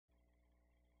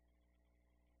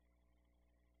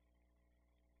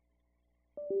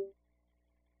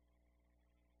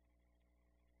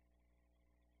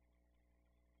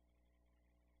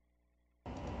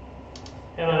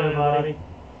Hello, everybody.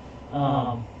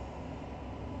 Um,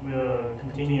 we're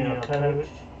continuing our coverage.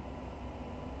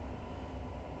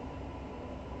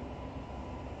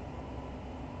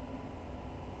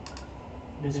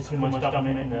 This is pretty much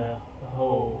documenting the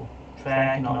whole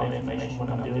track and all the information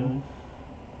what I'm doing.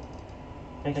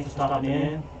 Thanks for stopping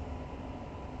in.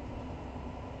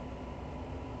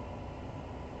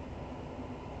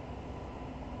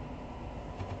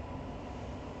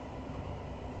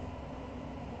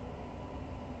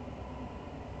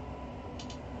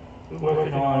 We're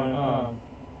working on,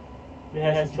 we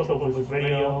had some trouble with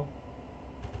radio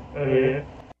earlier.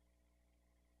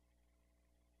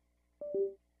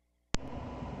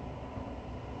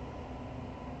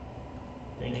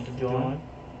 Thanks for joining.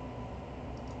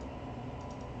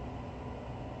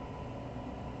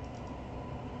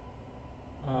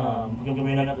 We're going to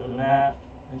bring up the map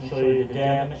and show you the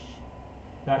damage.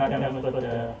 Not damage, but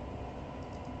the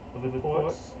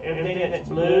reports. Everything that's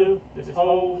blue, this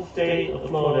whole state of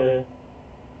Florida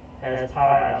has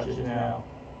power outages now.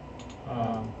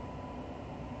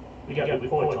 We got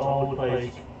reports all over the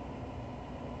place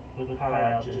with power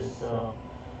outages, so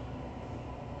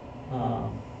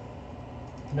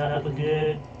not looking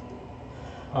good.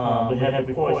 We have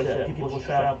reports that people were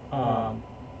trapped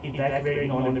evacuating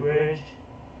on the bridge.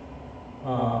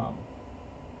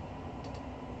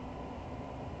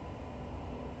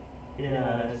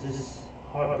 Yeah, it's just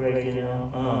heartbreaking, you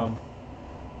know.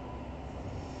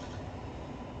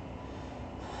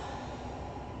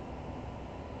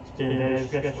 It's been a very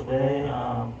stressful day.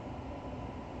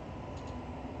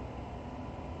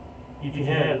 If you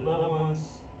have loved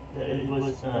ones that it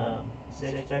was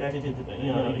expected to,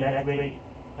 evacuate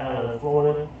out of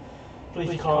Florida,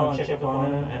 please call and check up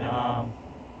on them. And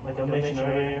like I mentioned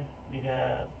earlier, we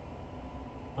have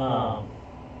a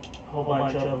whole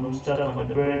bunch of them stuck on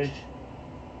the bridge.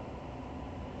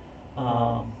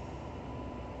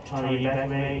 Trying to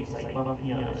evacuate, it's like, it's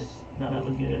not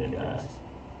looking good, guys.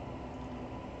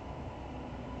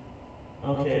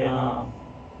 Okay,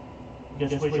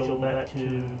 just switch over back to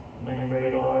main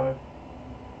radar.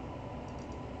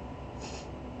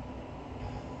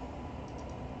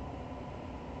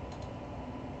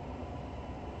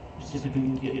 See if we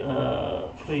can get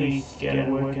please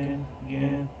scanner working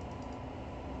again.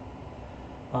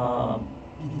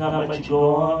 Not much to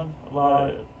go on. A lot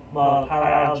of power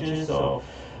outages, so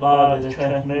a lot of the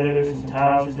transmitters and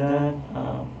towers done.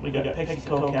 We got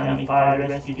Mexico County Fire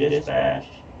Rescue Dispatch.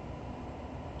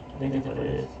 I think that's what it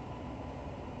is.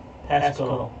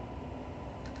 Pasco.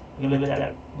 We're gonna let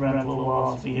that run for a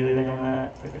while, see everything on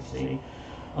that frequency.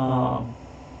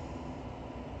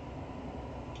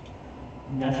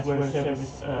 And that's where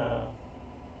service,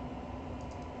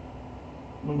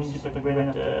 when we just bring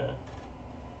up the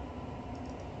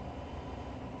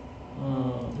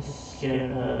this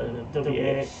scanner, the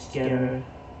W.A.F scanner,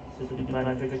 so we can find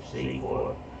the frequency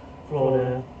for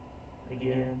Florida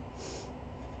again.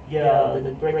 Yeah,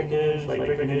 the breaking news,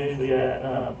 we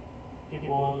got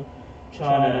people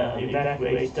trying to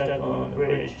evacuate stuck on the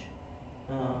bridge.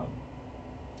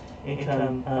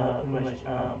 Income pretty much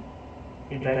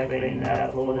evacuating out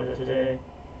of Florida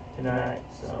tonight,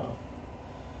 so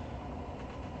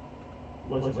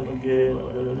wasn't looking good.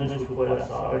 The news report I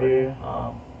saw earlier.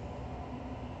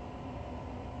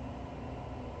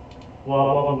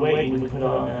 While we're waiting, we put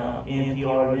on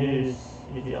NPR News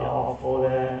if you're all for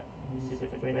that. Let me see if I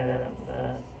can bring that up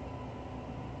fast.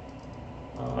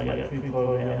 I got a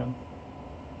pre-program.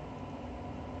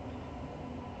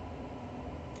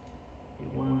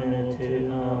 Give 1 minute to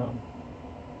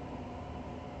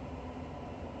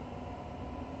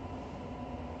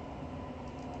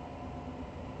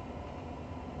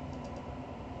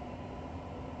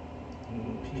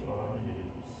PR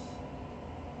News.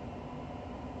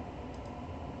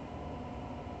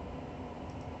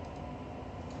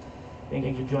 Thank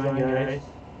you for joining, guys.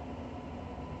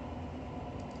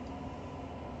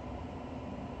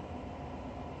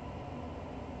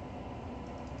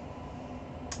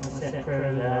 I sent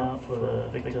prayers out for the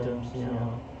victims, you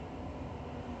know.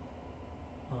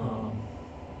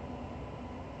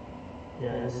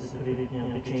 Yeah, this is a pretty,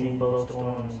 big change, both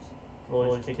storms.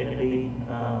 Floyd's taking a beating.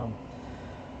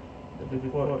 The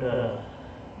report,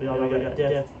 we already got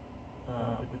death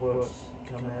reports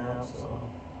coming out, so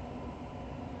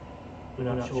we're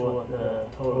not sure what the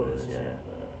total is yet,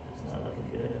 but it's not looking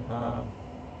good.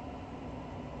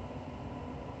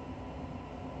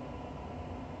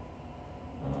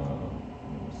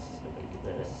 Let's look at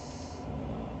this.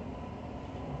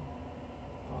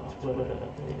 Twitter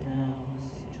update now. Let's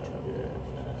see, try to do that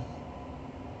fast.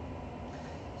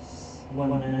 1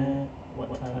 minute. What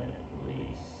time it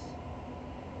release?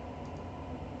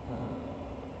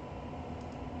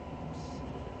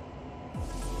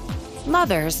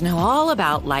 Mothers know all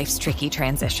about life's tricky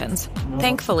transitions. No.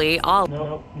 Thankfully, all...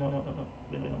 No.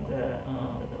 We don't that.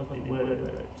 That's the word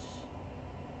that's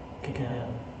kicking out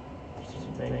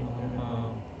something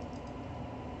on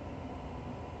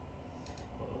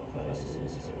oil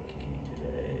prices are kicking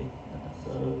today.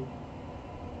 So,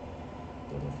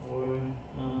 before,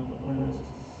 when was this?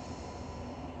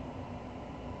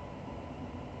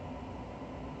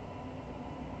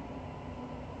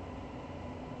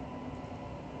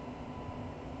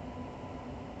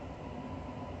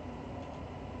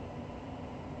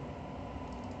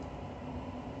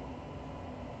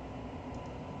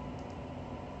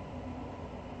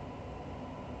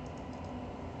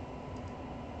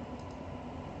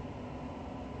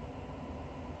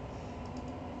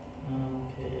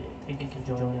 Okay, thank you for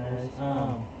joining us.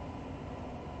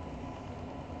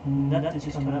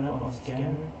 Nothing's coming up on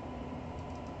scanner.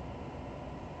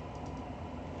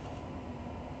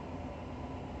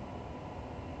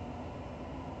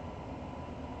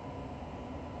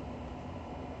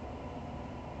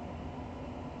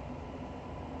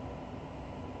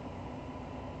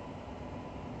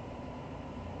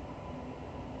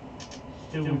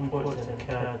 Still reports at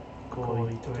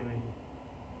category 3.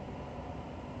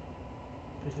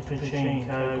 Between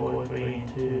category 3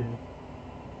 and 2.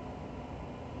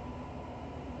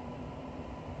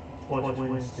 Force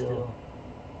wind still.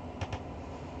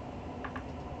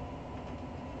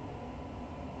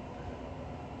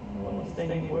 One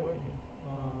thing ain't working.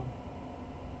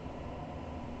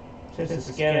 Since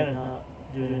the scanner not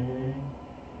doing anything.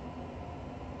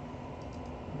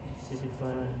 See if we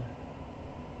find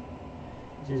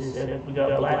just we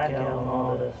got blackout on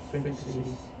all the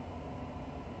frequencies.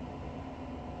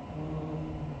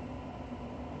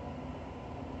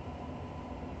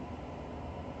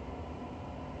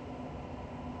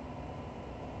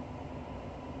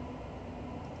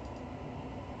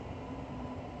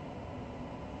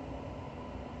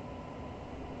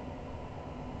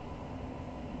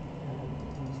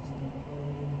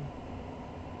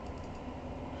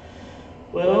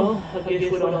 Well, I guess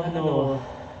we don't have no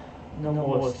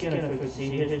more scanner frequency.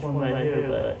 Here's one right here,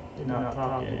 but did not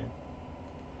pop in.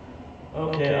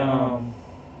 Okay, let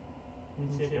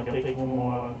me see if I can pick one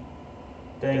more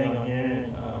thing on here.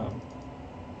 And,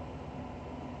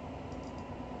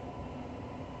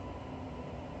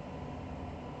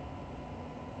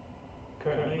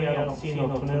 currently, I don't see no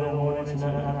tornado warnings,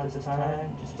 nothing at this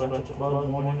time. Just a bunch of flood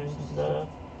warnings and stuff.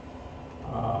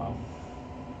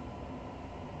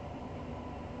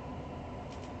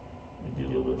 We do a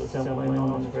little bit of sampling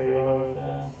on this radar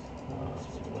fast.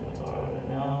 See what the winds are right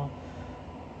now.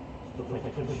 Looks like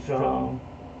it's pretty strong.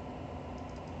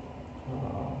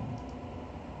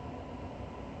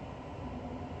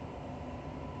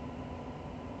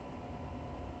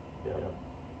 Yeah.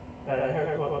 I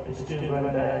heard what it's doing right now.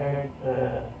 I heard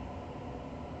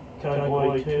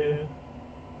category 2.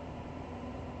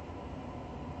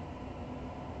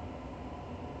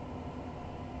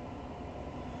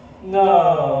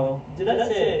 No, did I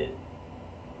say it?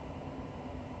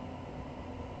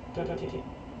 13.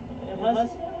 Am I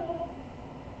saying it?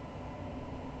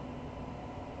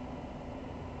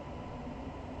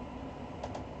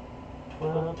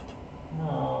 12?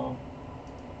 No.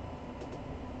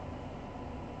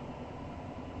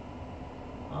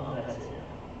 Oh, that's it.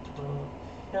 12.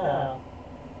 Yeah.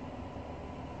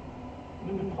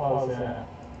 Let me pause that.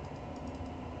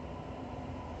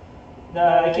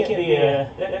 No, it can't be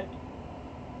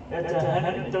that's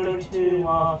 132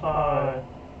 miles per hour.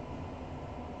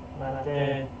 Right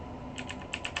there.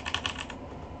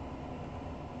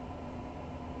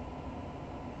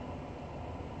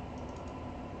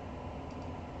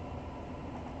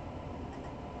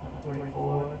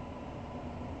 $34,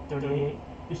 $38.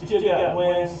 You still got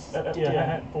winds up to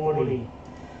 140.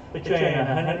 Between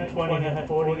 120 and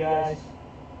 140, guys.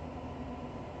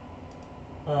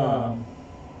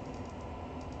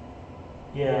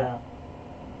 Yeah.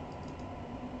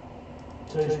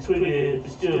 So it's still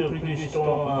a pretty good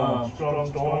storm, strong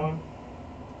storm.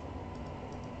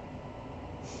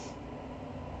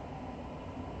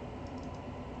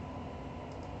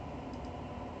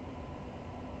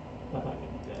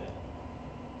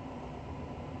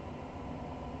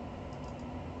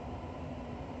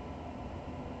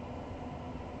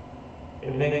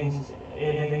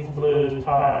 Everything's blue,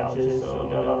 power outages, so we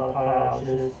got a lot of power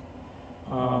outages.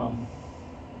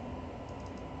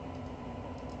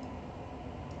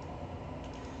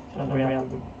 Trying to bring out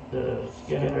the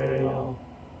scanner radio,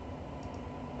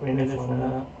 bring this one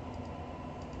up.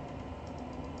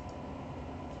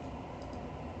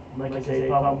 Like I say,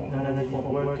 probably none of these won't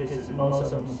work because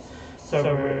most of them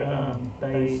server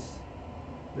based.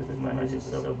 This is my new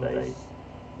silver base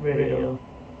radio.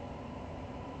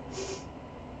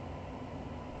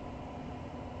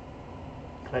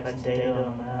 Collects data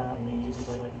on the map and he uses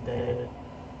like the data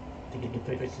to get your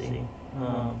frequency.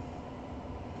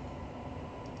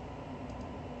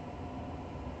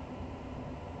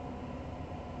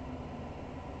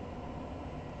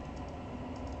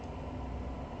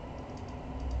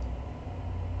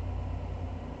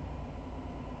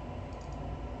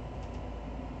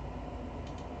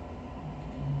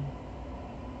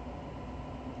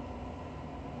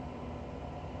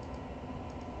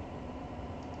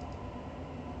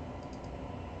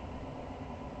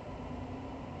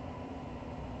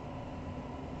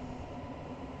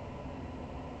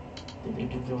 Think you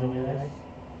can join me, guys?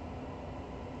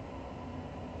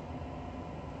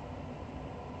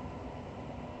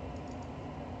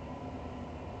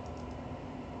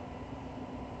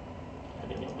 I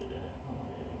didn't do that.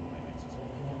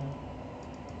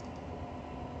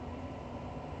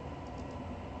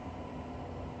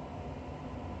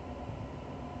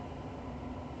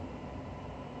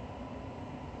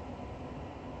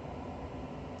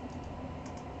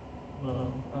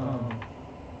 Well,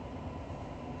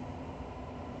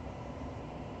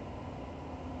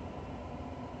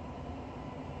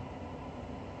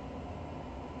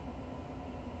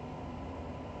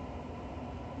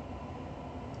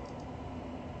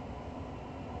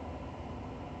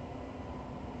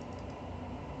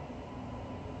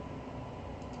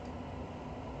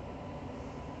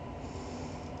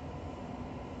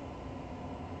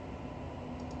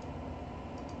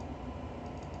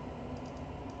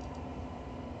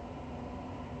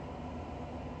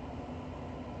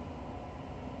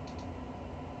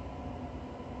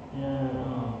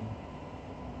 yeah,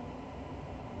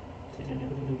 taking a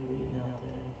good reading out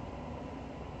there.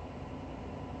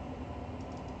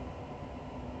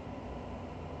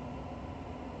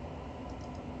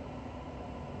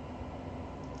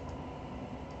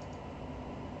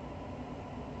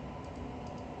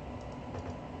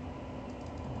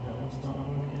 Not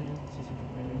working.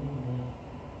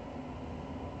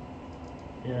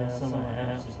 Yeah, some of my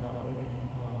apps is not working.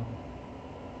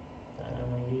 That I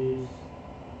don't use.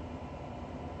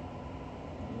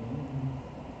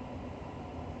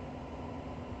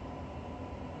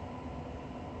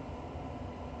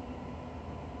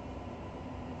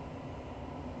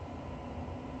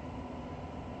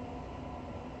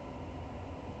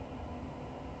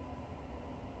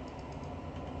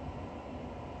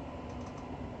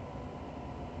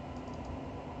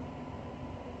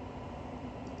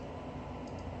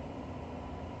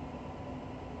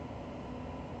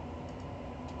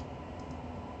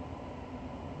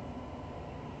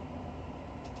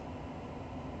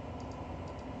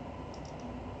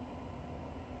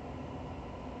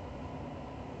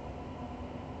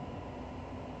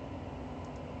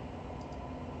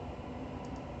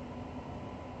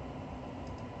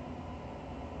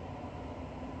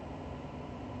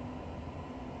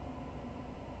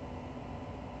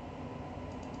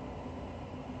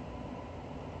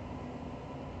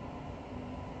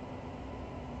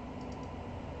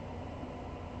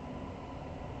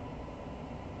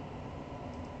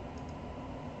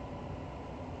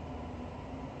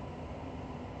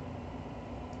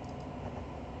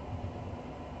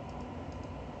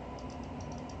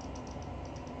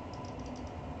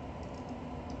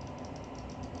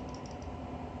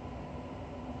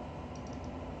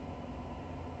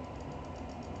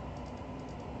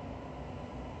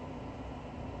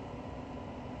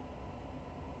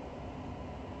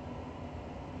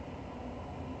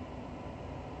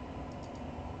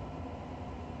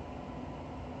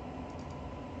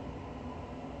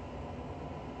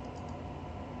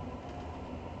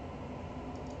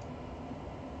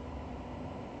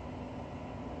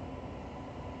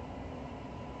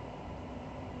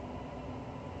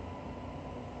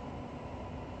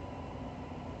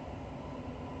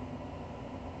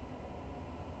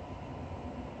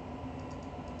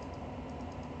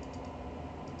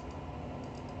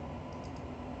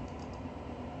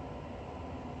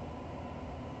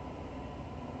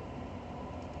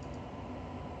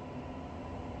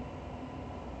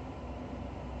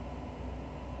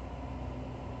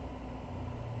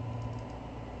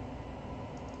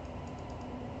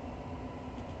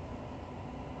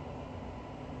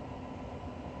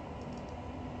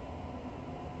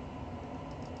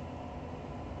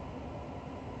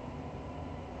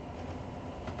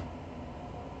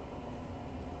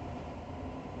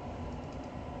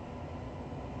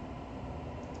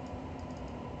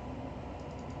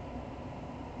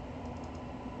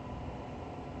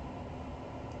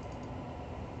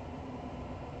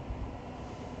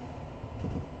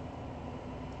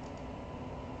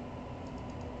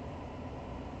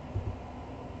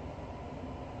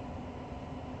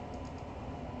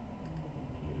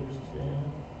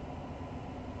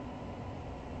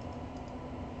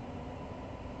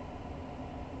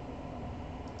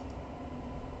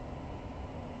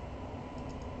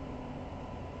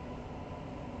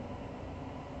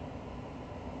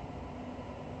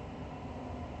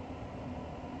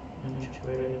 amateur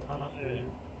radio talk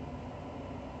group.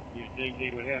 You think they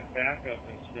would have backup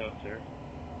and stuff there?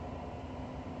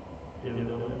 There we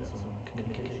go, that's some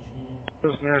communication here.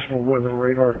 This National Weather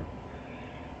Radar,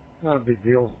 not a big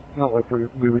deal. Not like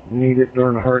we would need it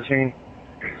during a hurricane.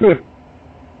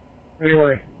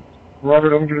 Anyway,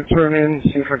 Robert, I'm going to turn in,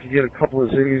 see if I can get a couple of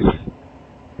Z's,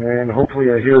 and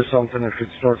hopefully I hear something if it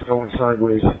starts going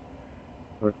sideways.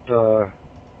 But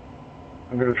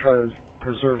I'm going to try to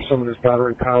preserve some of this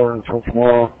battery power until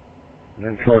tomorrow, and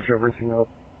then charge everything up.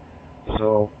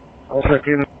 So I'll check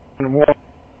in the morning.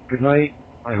 Good night.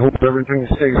 I hope everything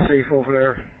stays safe over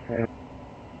there. And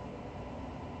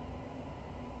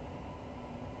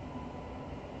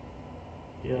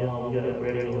yeah, we got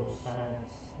radio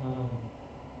science.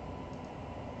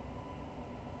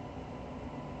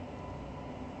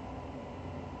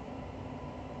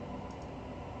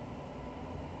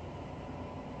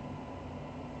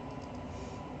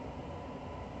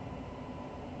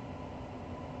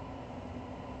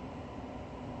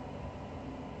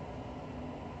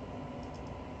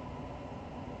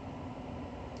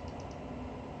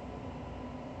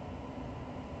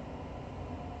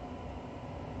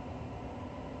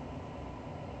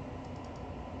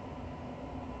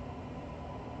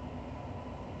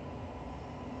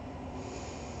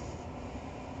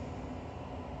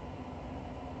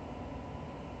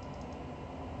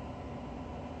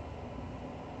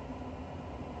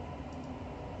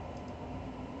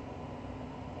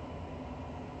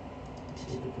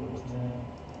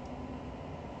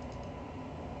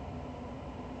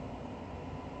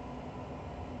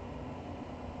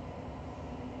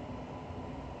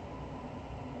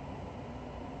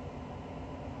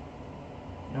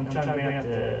 I'm trying to bring up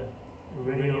the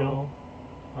radio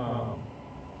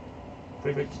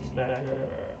frequencies back up.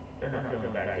 They're not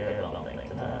coming back up, I don't think,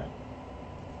 tonight.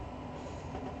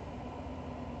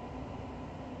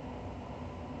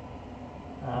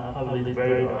 Probably the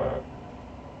radar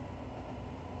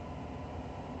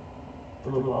for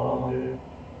a little while longer.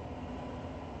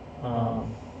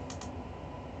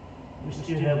 We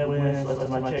still have winds. Last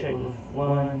time I checked was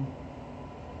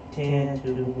 110 to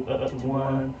up to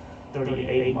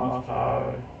 138 miles per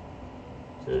hour.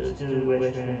 So it's still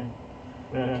western.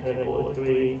 We're going to have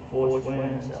 3 force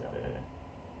winds out there.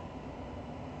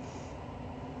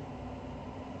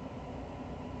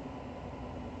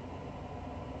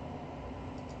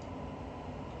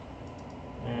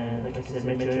 And like I said,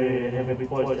 make sure you have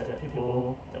reports that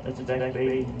people that was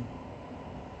evacuating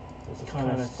was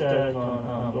kind of stuck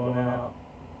on going out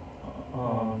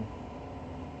on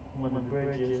one of the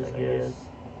bridges, I guess.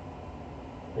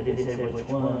 They didn't say which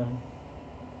one.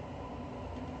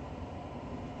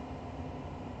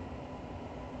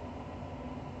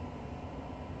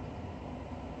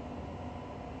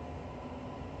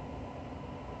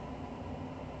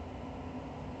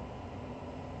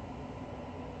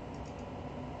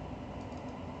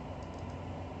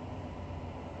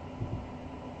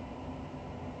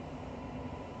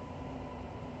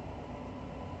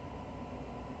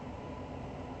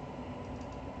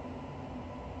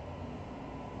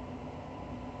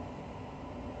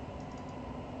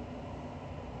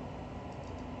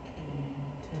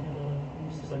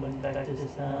 Back to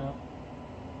this now.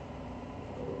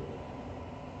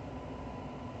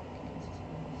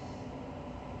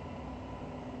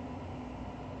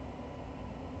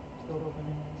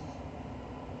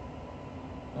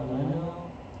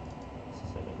 L.N.C.O.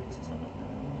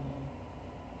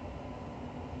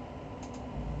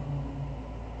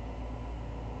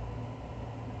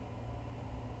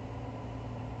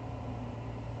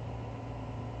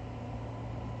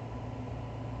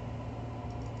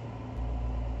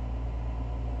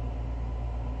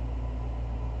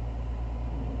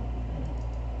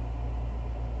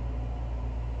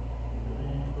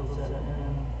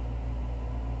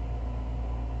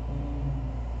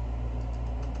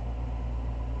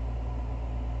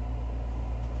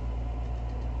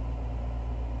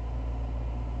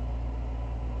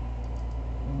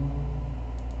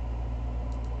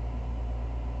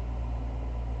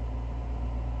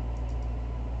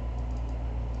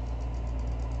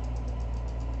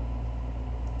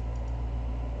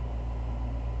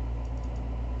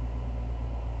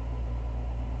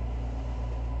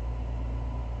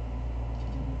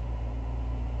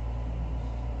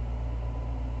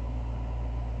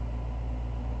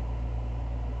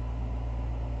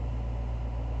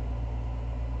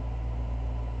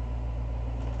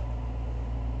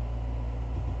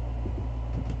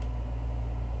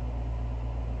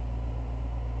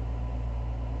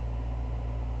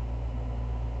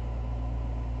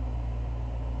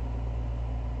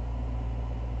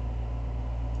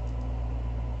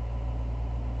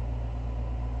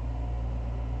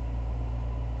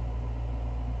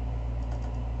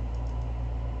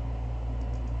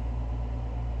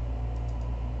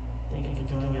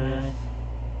 doing, guys?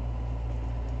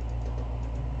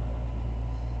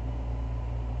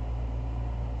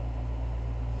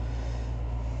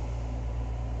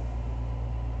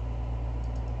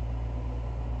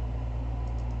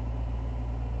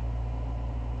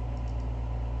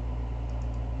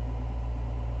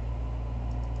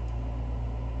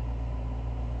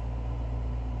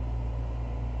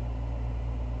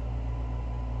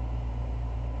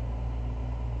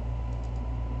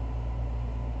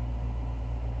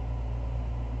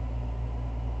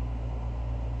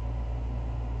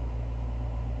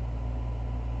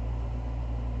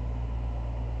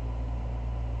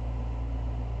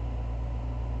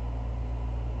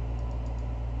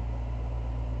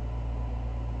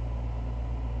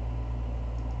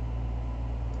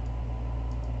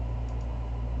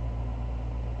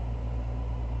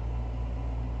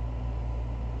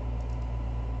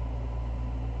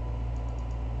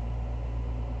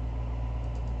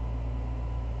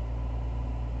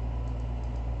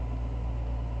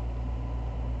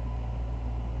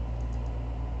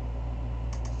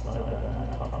 Sorry about that, I'm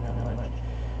not talking that much.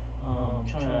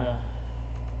 Trying to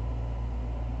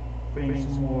bring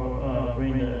some more,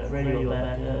 bring the radio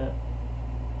back up.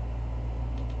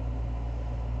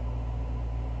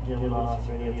 Yeah, we lost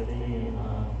the radio feed.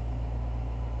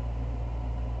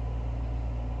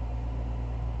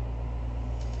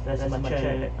 That's my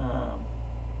check.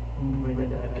 Bring it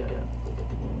back up.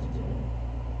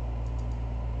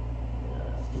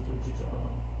 Yeah, still too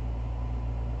strong.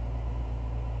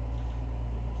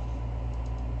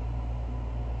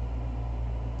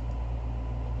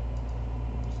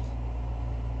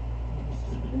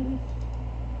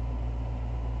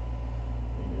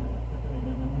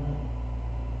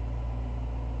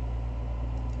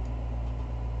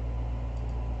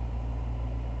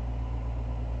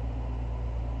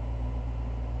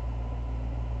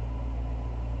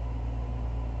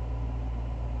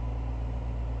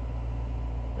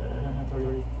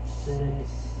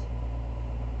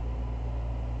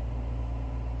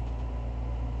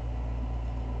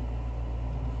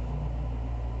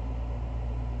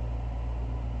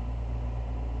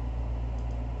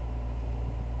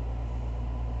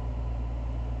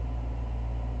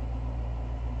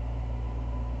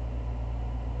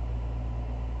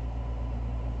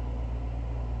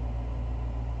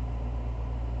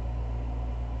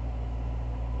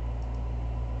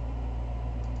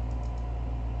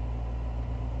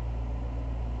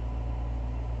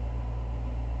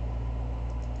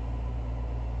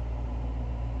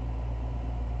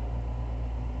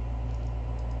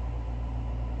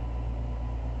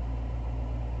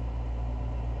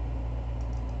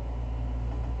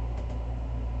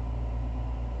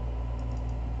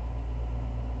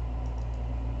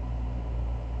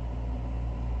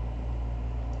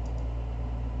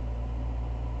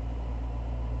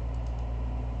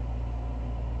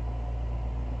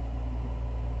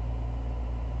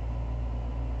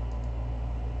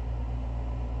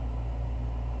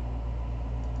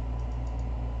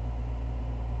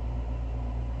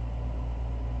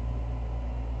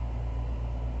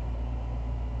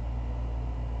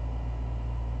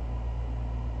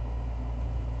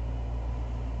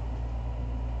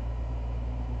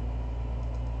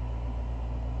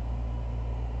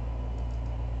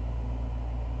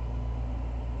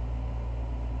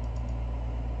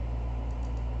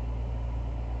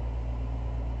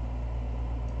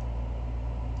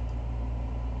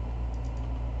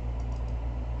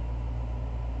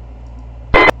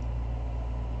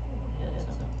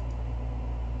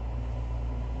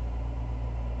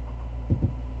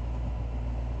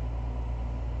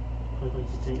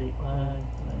 State line,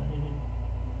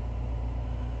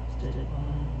 state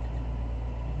line,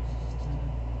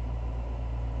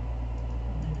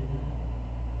 maybe that,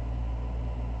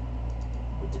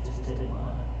 with the state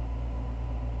line.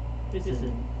 This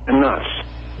isn't nuts.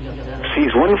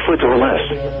 Seas 1 foot or less.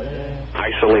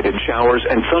 Isolated showers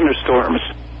and thunderstorms.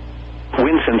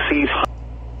 Winds and seas.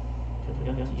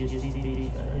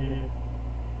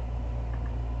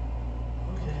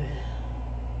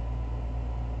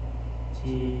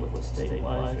 See what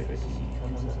state-wide frequency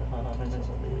comes up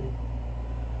automatically.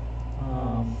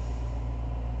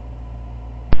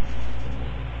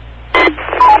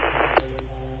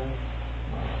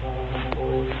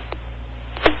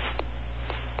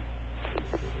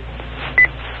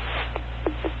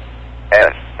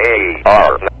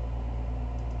 S-A-R.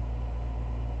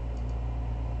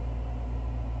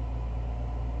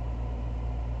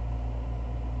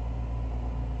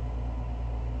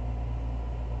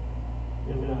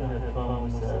 We're gonna have fun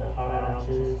with the power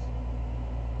outages.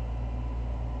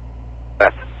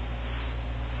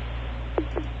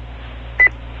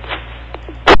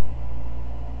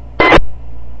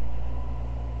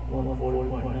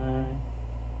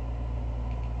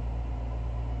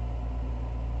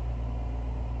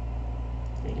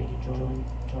 They could join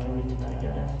me tonight,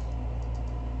 guys.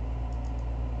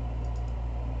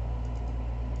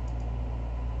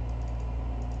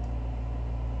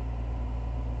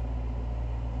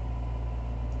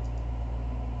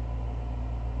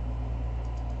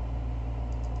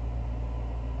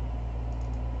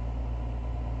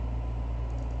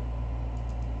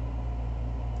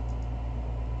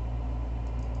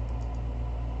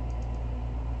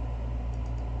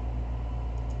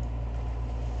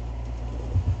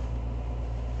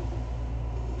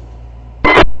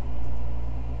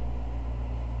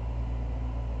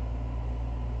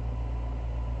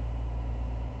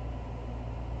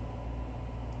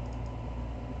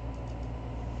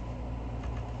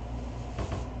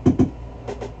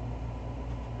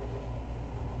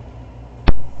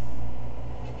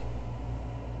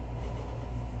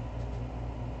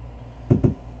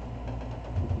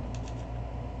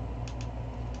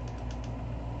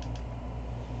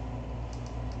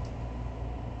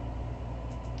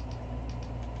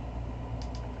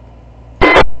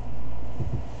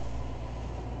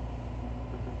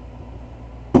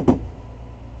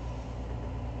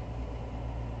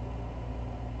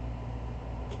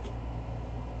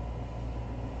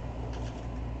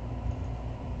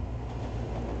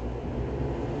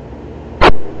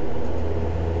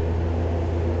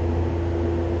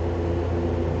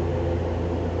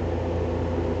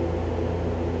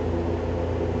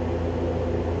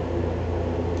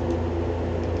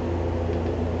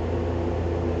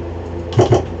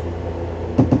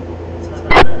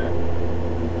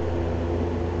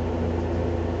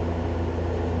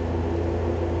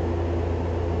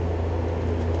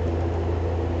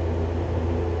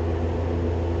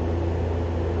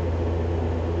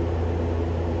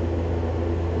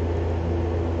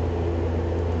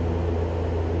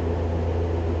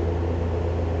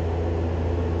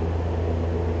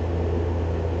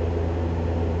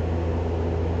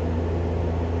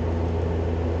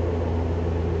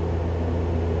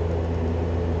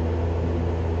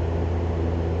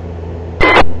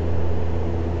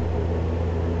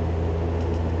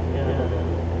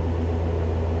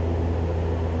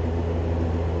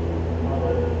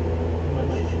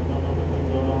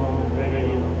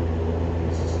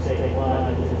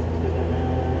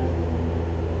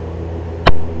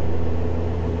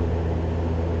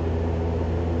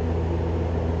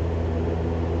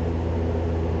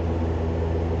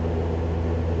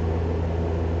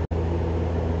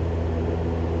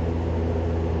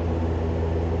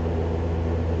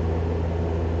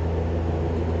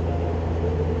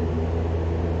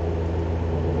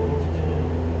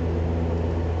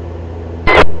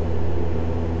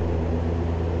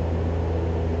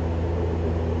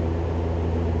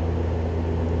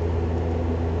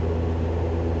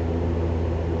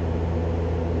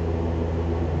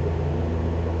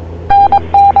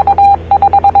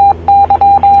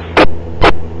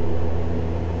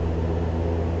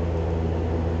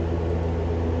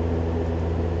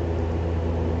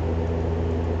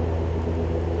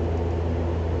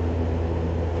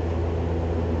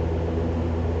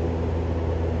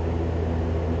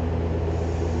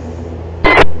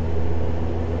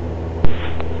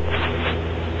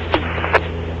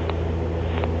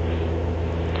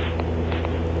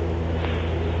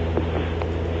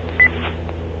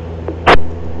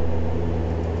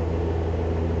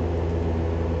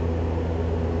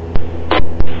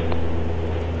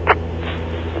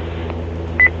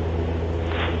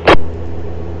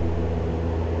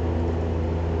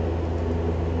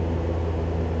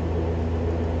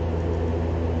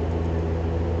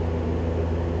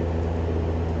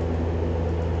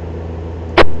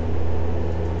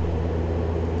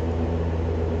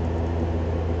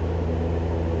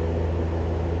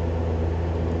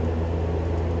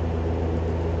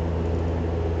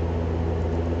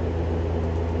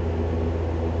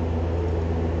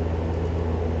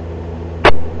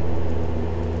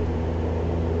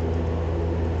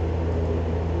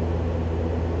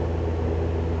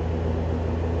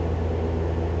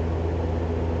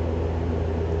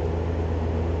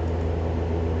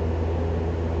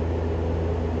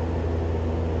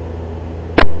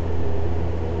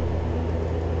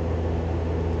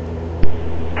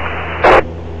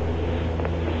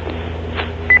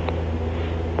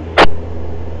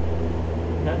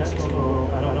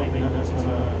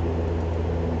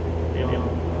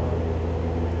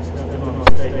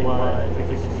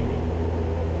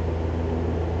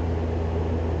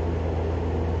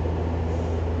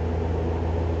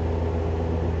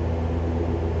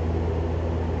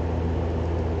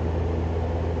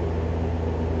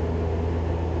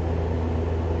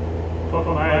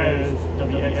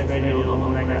 W.A.F. Radio, the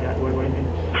one that got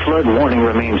working. flood warning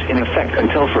remains in effect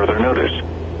until further notice.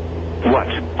 What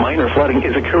minor flooding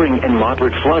is occurring and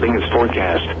moderate flooding is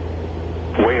forecast?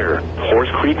 Where? Horse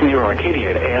Creek near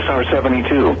Arcadia at SR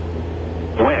 72.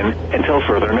 When? Until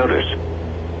further notice.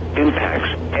 Impacts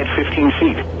at 15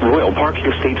 feet. Royal Park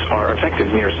Estates are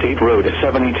affected near State Road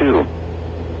 72.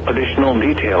 Additional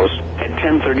details at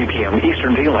 10:30 p.m.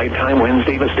 Eastern Daylight Time.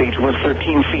 Wednesday the stage was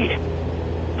 13 feet.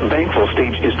 Bankful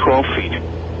stage is 12 feet.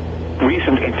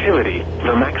 Recent activity,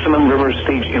 the maximum river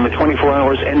stage in the 24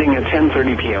 hours ending at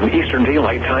 10:30 p.m. Eastern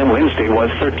Daylight Time Wednesday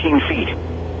was 13 feet.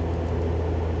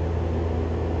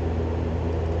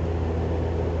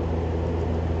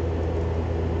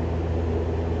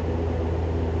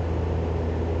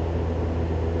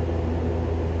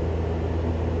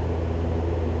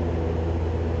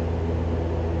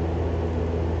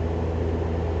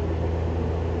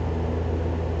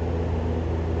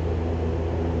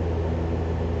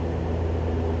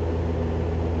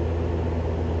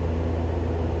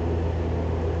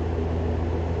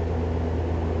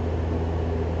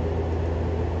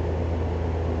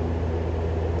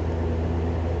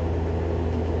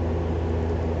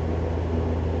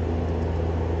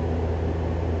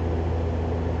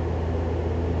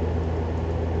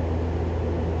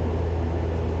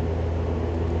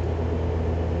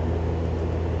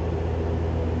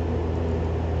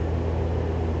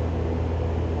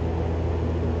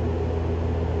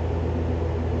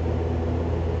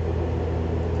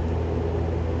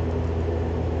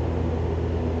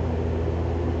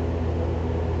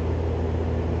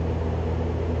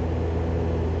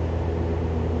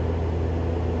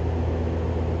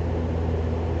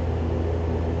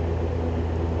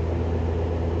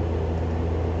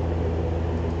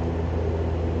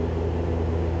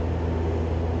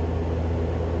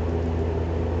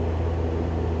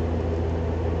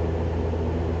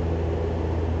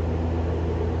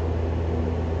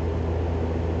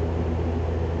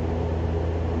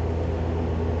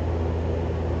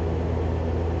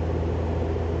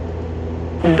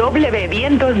 W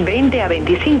vientos 20 a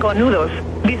 25 nudos,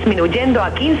 disminuyendo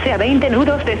a 15 a 20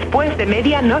 nudos después de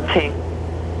medianoche.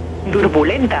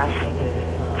 Turbulentas.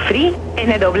 Free,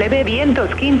 NW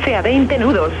vientos 15 a 20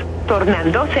 nudos,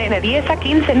 tornándose en 10 a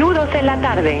 15 nudos en la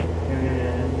tarde.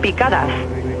 Picadas.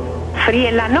 Free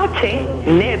en la noche,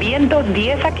 NE vientos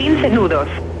 10 a 15 nudos.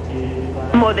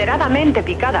 Moderadamente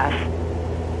picadas.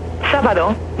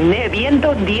 Sábado, NE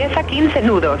vientos 10 a 15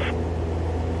 nudos.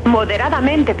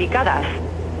 Moderadamente picadas.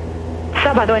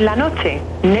 Sábado en la noche,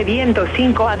 NE vientos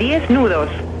 5 a 10 nudos.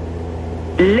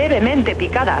 Levemente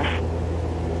picadas.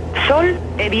 Sol,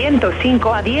 vientos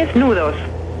 5 a 10 nudos.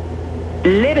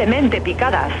 Levemente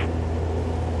picadas.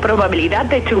 Probabilidad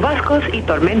de chubascos y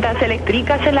tormentas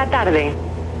eléctricas en la tarde.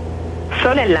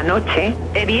 Sol en la noche,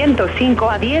 vientos 5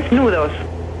 a 10 nudos.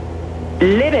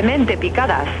 Levemente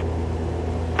picadas.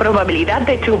 Probabilidad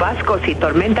de chubascos y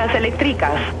tormentas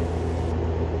eléctricas.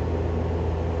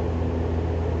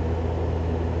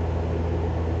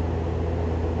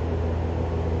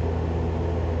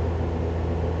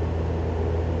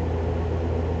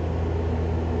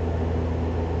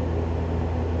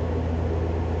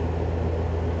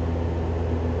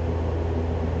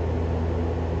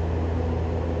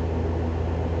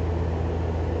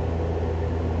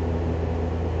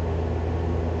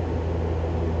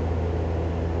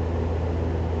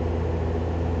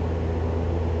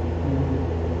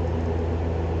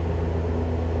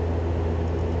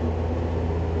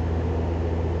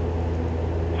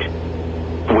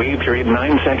 Wave period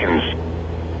 9 seconds.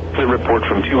 The report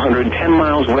from 210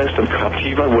 miles west of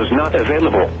Captiva was not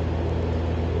available.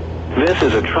 This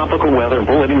is a tropical weather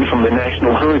bulletin from the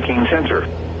National Hurricane Center.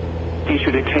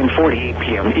 Issued at 10:48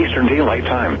 p.m. Eastern Daylight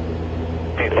Time.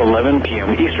 At 11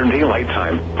 p.m. Eastern Daylight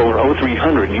Time, over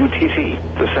 0300 UTC,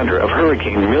 the center of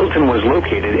Hurricane Milton was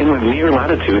located inland near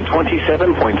latitude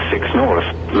 27.6 north,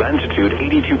 longitude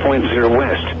 82.0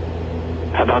 west.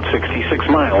 About 66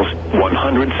 miles,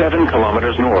 107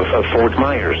 kilometers north of Fort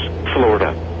Myers,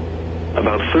 Florida.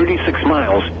 About 36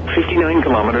 miles, 59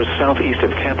 kilometers southeast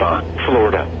of Tampa,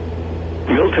 Florida.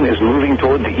 Milton is moving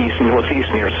toward the east-northeast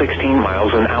near 16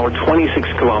 miles an hour, 26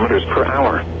 kilometers per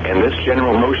hour, and this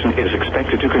general motion is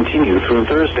expected to continue through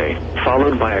Thursday,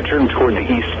 followed by a turn toward the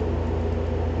east.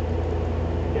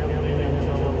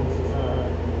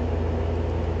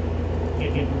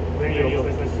 Radio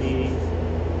frequencies.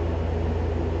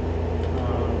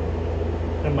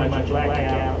 Much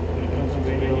blackout when it comes to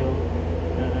radio.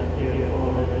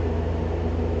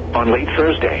 On late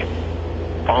Thursday,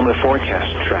 on the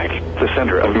forecast track, the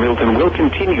center of Milton will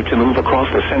continue to move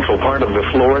across the central part of the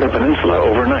Florida Peninsula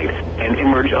overnight and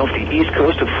emerge off the east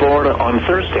coast of Florida on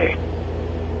Thursday.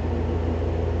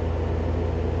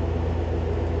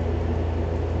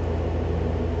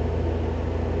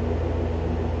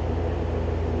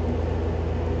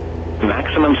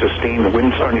 maximum sustained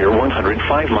winds are near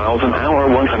 105 miles an hour,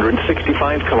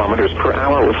 165 kilometers per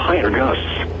hour with higher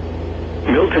gusts.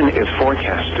 Milton is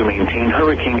forecast to maintain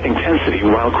hurricane intensity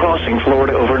while crossing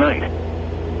Florida overnight.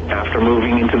 After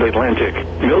moving into the Atlantic,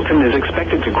 Milton is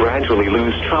expected to gradually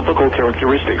lose tropical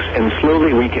characteristics and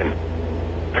slowly weaken.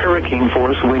 Hurricane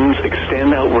force winds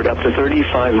extend outward up to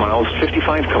 35 miles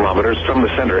 55 kilometers from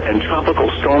the center, and tropical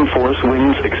storm force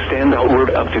winds extend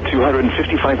outward up to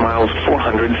 255 miles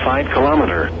 405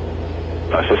 kilometers.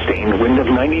 A sustained wind of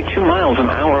 92 miles an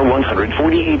hour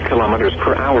 148 kilometers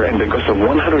per hour and a gust of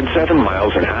 107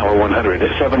 miles an hour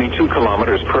 172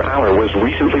 kilometers per hour was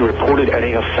recently reported at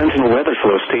a Sentinel weather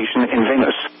flow station in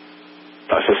Venice.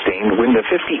 A sustained wind of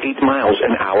 58 miles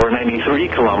an hour 93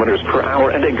 kilometers per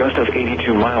hour and a gust of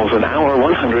 82 miles an hour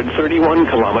 131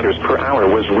 kilometers per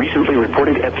hour was recently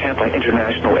reported at Tampa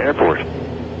International Airport.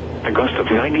 A gust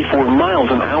of 94 miles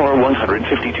an hour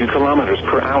 152 kilometers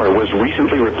per hour was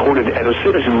recently reported at a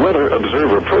Citizen Weather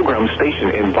Observer Program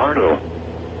station in Bardo.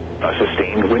 A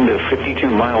sustained wind of 52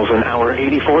 miles an hour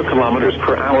 84 kilometers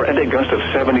per hour and a gust of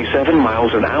 77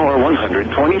 miles an hour 124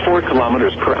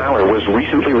 kilometers per hour was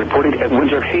recently reported at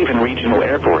Winter Haven Regional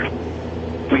Airport.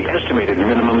 The estimated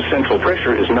minimum central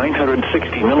pressure is 960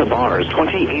 millibars,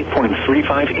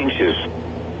 28.35 inches.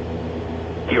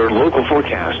 Your local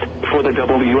forecast for the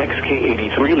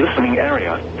WXK-83 listening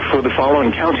area for the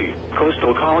following county: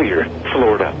 Coastal Collier,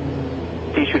 Florida.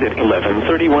 Issued at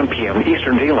 11:31 p.m.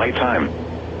 Eastern Daylight Time.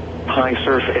 High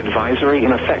surf advisory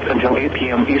in effect until 8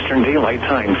 p.m. Eastern Daylight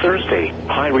Time Thursday.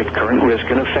 High reef current risk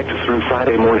in effect through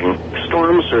Friday morning.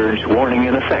 Storm surge warning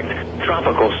in effect.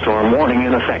 Tropical storm warning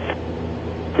in effect.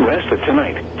 West of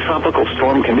tonight, tropical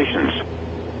storm conditions.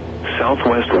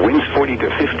 Southwest winds 40 to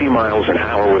 50 miles an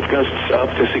hour with gusts up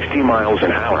to 60 miles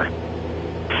an hour.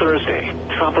 Thursday,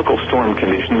 tropical storm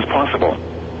conditions possible.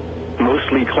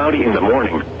 Mostly cloudy in the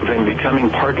morning, then becoming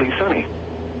partly sunny.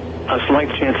 A slight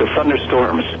chance of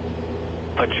thunderstorms.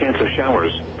 A chance of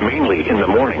showers, mainly in the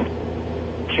morning.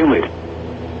 Humid.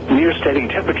 Near steady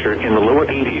temperature in the lower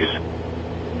 80s.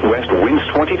 West winds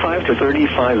 25 to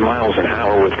 35 miles an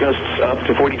hour with gusts up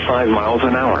to 45 miles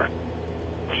an hour.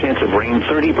 Chance of rain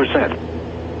 30%.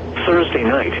 Thursday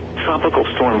night, tropical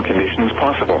storm conditions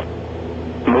possible.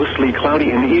 Mostly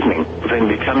cloudy in the evening, then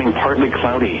becoming partly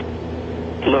cloudy.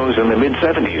 Lows in the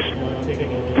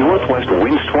mid-70s. Northwest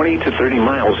winds 20 to 30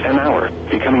 miles an hour,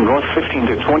 becoming north 15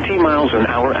 to 20 miles an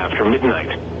hour after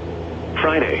midnight.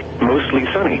 Friday, mostly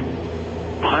sunny.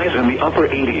 Highs in the upper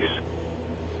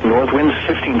 80s. North winds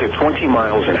 15 to 20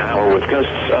 miles an hour with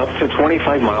gusts up to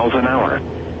 25 miles an hour.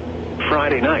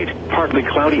 Friday night, partly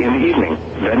cloudy in the evening,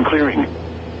 then clearing.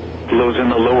 Lows in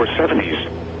the lower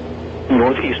 70s.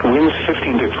 Northeast winds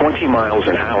 15 to 20 miles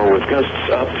an hour with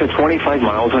gusts up to 25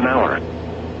 miles an hour.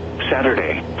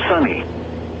 Saturday, sunny.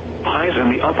 Highs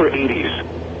in the upper 80s.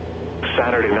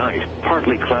 Saturday night,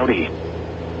 partly cloudy.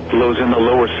 Lows in the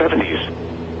lower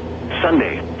 70s.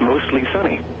 Sunday, mostly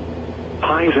sunny.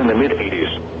 Highs in the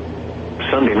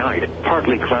mid-80s. Sunday night,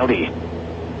 partly cloudy.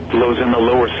 Lows in the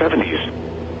lower 70s.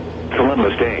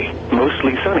 Columbus Day,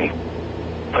 mostly sunny.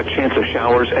 A chance of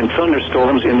showers and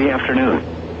thunderstorms in the afternoon.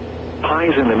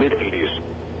 Highs in the mid-80s.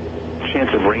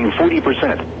 Chance of rain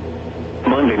 40%.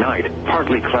 Monday night,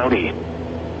 partly cloudy.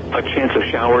 A chance of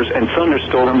showers and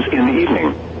thunderstorms in the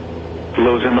evening.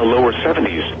 Lows in the lower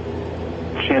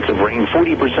 70s. Chance of rain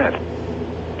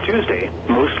 40%. Tuesday,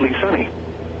 mostly sunny.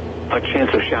 A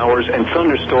chance of showers and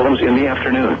thunderstorms in the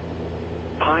afternoon.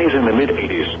 Highs in the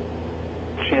mid-80s.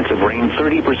 Chance of rain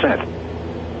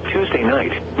 30%. Tuesday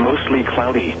night, mostly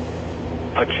cloudy.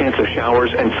 A chance of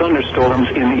showers and thunderstorms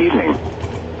in the evening.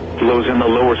 Lows in the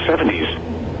lower 70s.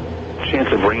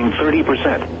 Chance of rain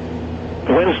 30%.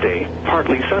 Wednesday,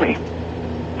 partly sunny.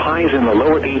 Highs in the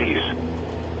lower 80s.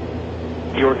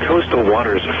 Your coastal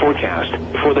waters forecast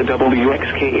for the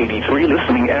WXK-83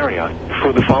 listening area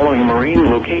for the following marine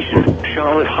location: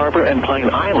 Charlotte Harbor and Pine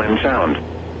Island Sound.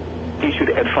 Issued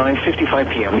at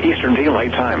 5:55 p.m. Eastern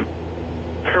Daylight Time.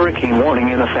 Hurricane warning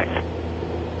in effect.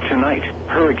 Tonight,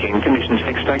 hurricane conditions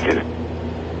expected.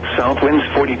 South winds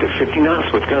 40 to 50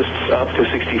 knots with gusts up to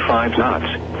 65 knots,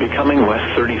 becoming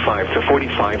west 35 to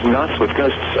 45 knots with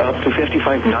gusts up to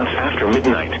 55 knots after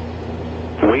midnight.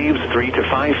 Waves 3 to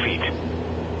 5 feet.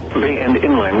 Bay and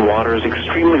inland waters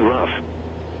extremely rough.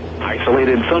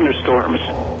 Isolated thunderstorms.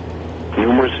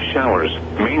 Numerous showers,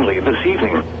 mainly this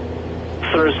evening.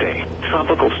 Thursday,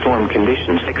 tropical storm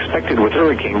conditions expected with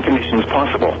hurricane conditions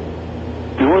possible.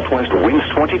 Northwest winds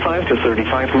 25 to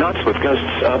 35 knots with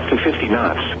gusts up to 50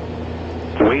 knots.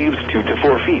 Waves 2 to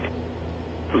 4 feet.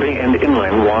 Bay and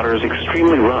inland waters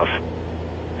extremely rough.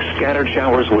 scattered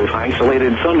showers with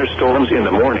isolated thunderstorms in the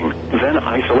morning, then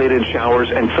isolated showers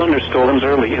and thunderstorms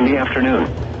early in the afternoon.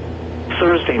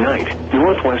 Thursday night,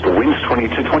 northwest winds 20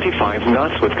 to 25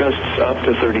 knots with gusts up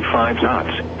to 35 knots,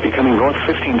 becoming north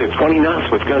 15 to 20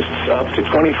 knots with gusts up to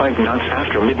 25 knots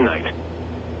after midnight.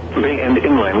 Bay and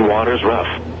inland waters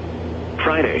rough.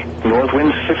 Friday, north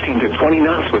winds 15 to 20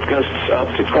 knots with gusts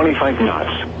up to 25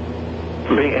 knots.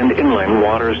 Bay and inland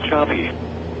waters choppy.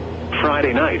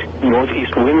 Friday night,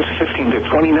 northeast winds 15 to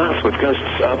 20 knots with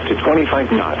gusts up to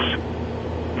 25 knots.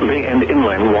 Bay and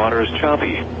inland waters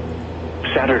choppy.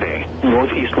 Saturday,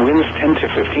 northeast winds 10 to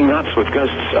 15 knots with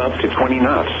gusts up to 20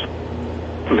 knots.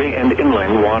 Bay and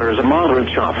inland waters a moderate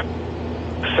chop.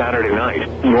 Saturday night,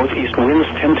 northeast winds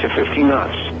 10 to 15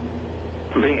 knots.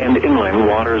 Bay and inland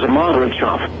waters a moderate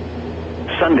chop.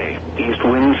 Sunday, east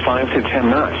winds 5 to 10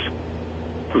 knots.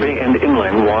 Bay and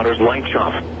inland waters light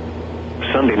chop.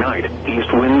 Sunday night,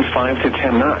 east winds 5 to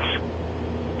 10 knots.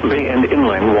 Bay and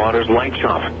inland waters light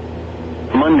chop.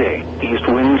 Monday, east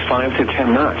winds 5 to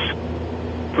 10 knots.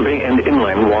 Bay and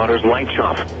inland waters light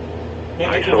chop.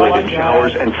 Isolated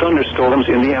showers and thunderstorms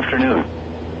in the afternoon.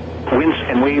 Winds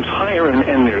and waves higher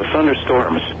and near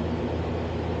thunderstorms.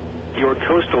 Your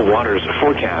coastal waters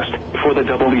forecast for the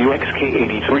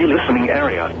WXK-83 listening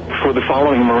area for the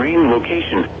following marine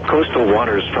location: coastal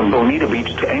waters from Bonita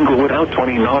Beach to Englewood out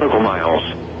 20 nautical miles.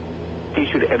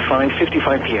 Issued at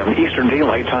 5:55 p.m. Eastern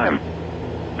Daylight Time.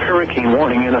 Hurricane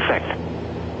warning in effect.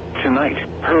 Tonight,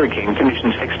 hurricane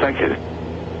conditions expected.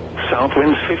 South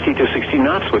winds 50 to 60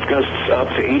 knots with gusts up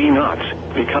to 80 knots,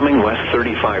 becoming west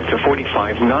 35 to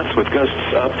 45 knots with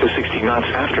gusts up to 60 knots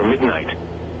after midnight.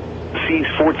 Seas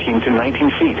 14 to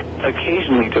 19 feet,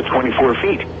 occasionally to 24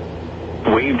 feet.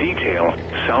 Wave detail,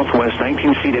 southwest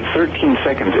 19 feet at 13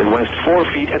 seconds and west 4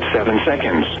 feet at 7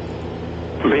 seconds.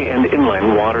 Bay and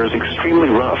inland waters extremely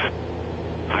rough.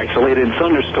 Isolated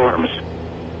thunderstorms.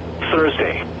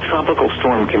 Thursday, tropical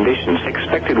storm conditions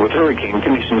expected with hurricane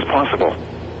conditions possible.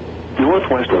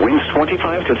 Northwest winds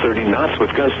 25 to 30 knots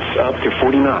with gusts up to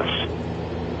 40 knots.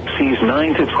 Seas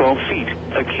 9 to 12 feet,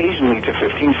 occasionally to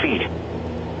 15 feet.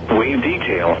 Wave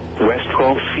detail, west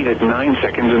 12 feet at 9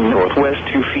 seconds and northwest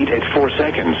 2 feet at 4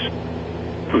 seconds.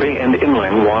 Bay and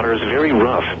inland waters very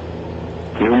rough.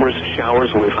 Numerous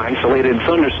showers with isolated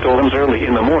thunderstorms early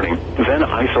in the morning, then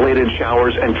isolated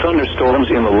showers and thunderstorms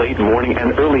in the late morning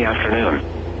and early afternoon.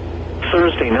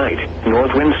 Thursday night,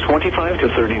 north winds 25 to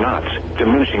 30 knots,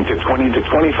 diminishing to 20 to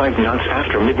 25 knots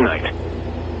after midnight.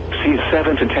 Seas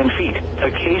 7 to 10 feet,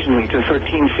 occasionally to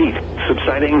 13 feet,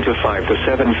 subsiding to 5 to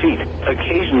 7 feet,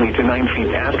 occasionally to 9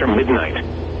 feet after midnight.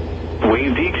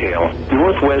 Wave detail,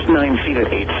 northwest 9 feet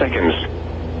at 8 seconds.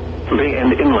 Bay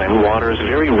and inland waters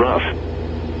very rough.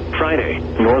 Friday,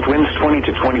 north winds 20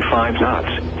 to 25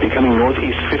 knots, becoming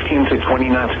northeast 15 to 20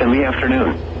 knots in the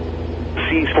afternoon.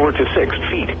 Seas 4 to 6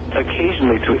 feet,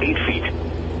 occasionally to 8 feet.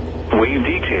 Wave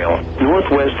detail,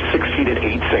 northwest 6 feet at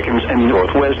 8 seconds and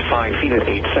northwest 5 feet at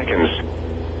 8 seconds.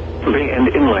 Bay and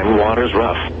inland waters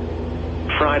rough.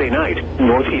 Friday night,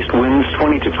 northeast winds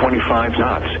 20 to 25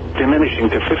 knots, diminishing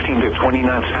to 15 to 20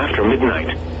 knots after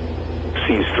midnight.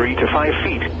 Seas 3 to 5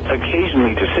 feet,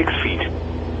 occasionally to 6 feet.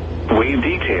 Wave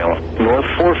detail, north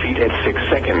 4 feet at 6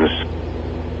 seconds.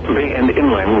 Bay and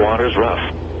inland waters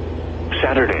rough.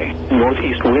 Saturday,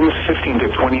 northeast winds 15 to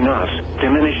 20 knots,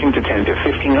 diminishing to 10 to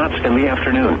 15 knots in the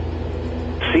afternoon.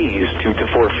 Seas 2 to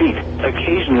 4 feet,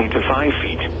 occasionally to 5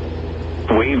 feet.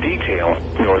 Wave detail,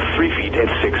 north 3 feet at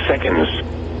 6 seconds.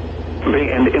 Bay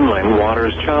and inland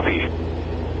waters choppy.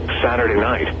 Saturday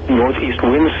night, northeast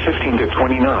winds 15 to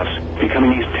 20 knots,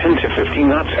 becoming east 10 to 15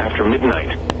 knots after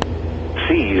midnight.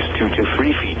 Seas 2 to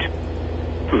 3 feet.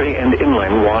 Bay and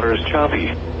inland waters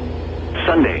choppy.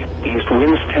 Sunday, east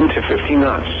winds 10 to 15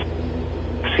 knots.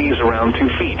 Seas around 2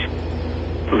 feet.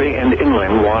 Bay and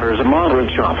inland waters a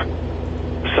moderate chop.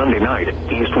 Sunday night,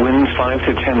 east winds 5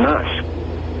 to 10 knots.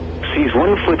 Seas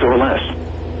 1 foot or less.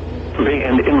 Bay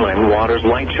and inland waters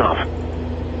light chop.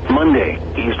 Monday,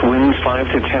 east winds 5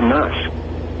 to 10 knots.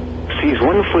 Seas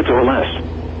 1 foot or less.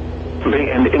 Bay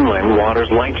and inland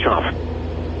waters light chop.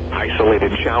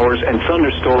 Isolated showers and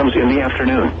thunderstorms in the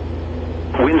afternoon.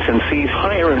 Winds and seas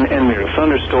higher and near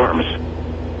thunderstorms.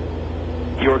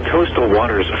 Your coastal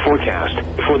waters forecast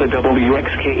for the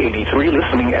WXK-83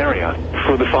 listening area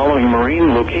for the following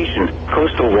marine location: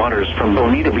 coastal waters from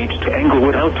Bonita Beach to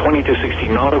Englewood out 20 to 60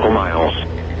 nautical miles.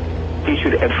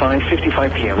 Issued at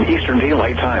 5:55 p.m. Eastern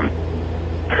Daylight Time.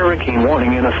 Hurricane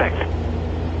warning in effect.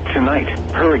 Tonight,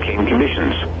 hurricane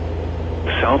conditions.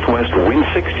 southwest wind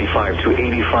 65 to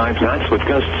 85 knots with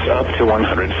gusts up to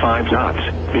 105 knots,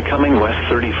 becoming west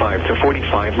 35 to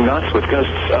 45 knots with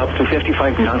gusts up to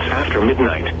 55 knots after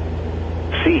midnight.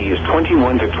 Seas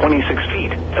 21 to 26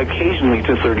 feet, occasionally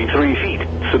to 33 feet,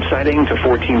 subsiding to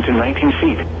 14 to 19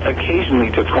 feet, occasionally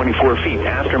to 24 feet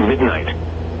after midnight.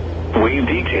 Wave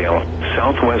detail,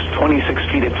 southwest 26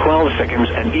 feet at 12 seconds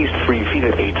and east 3 feet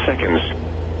at 8 seconds.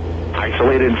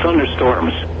 Isolated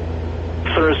thunderstorms.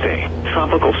 Thursday,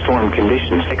 tropical storm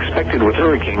conditions expected with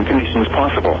hurricane conditions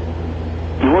possible.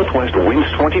 Northwest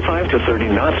winds 25 to 30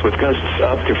 knots with gusts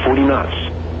up to 40 knots.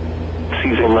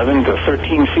 Seas 11 to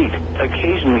 13 feet,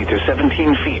 occasionally to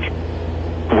 17 feet.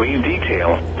 Wave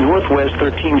detail, northwest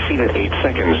 13 feet at 8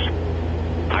 seconds.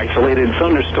 Isolated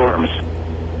thunderstorms.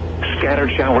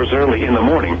 Scattered showers early in the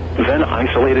morning, then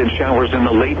isolated showers in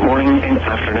the late morning and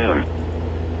afternoon.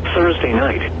 Thursday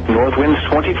night, north winds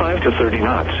 25 to 30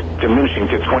 knots, diminishing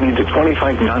to 20 to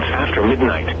 25 knots after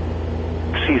midnight.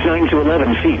 Seas 9 to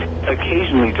 11 feet,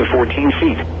 occasionally to 14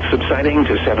 feet, subsiding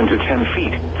to 7 to 10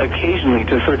 feet, occasionally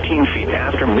to 13 feet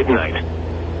after midnight.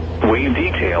 Wave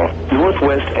detail,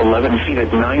 northwest 11 feet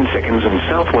at 9 seconds and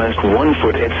southwest 1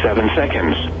 foot at 7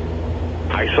 seconds.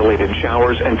 Isolated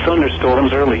showers and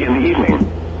thunderstorms early in the evening.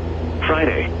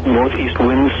 Friday, northeast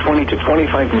winds 20 to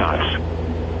 25 knots.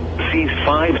 Seas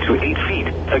 5 to 8 feet,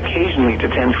 occasionally to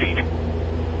 10 feet.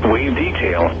 Wave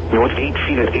detail, north 8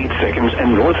 feet at 8 seconds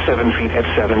and north 7 feet at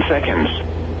 7 seconds.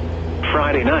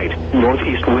 Friday night,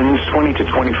 northeast winds 20 to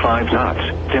 25 knots,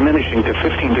 diminishing to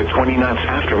 15 to 20 knots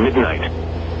after midnight.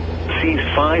 Seas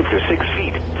 5 to 6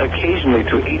 feet, occasionally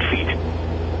to 8 feet.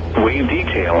 Wave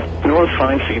detail, north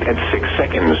 5 feet at 6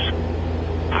 seconds.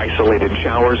 Isolated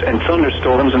showers and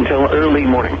thunderstorms until early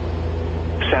morning.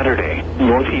 Saturday,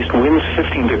 northeast winds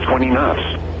 15 to 20 knots.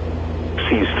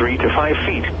 Seas 3 to 5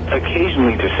 feet,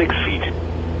 occasionally to 6 feet.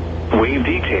 Wave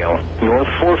detail, north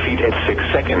 4 feet at 6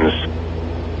 seconds.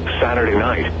 Saturday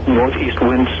night, northeast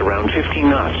winds around 15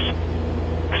 knots.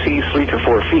 Seas 3 to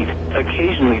 4 feet,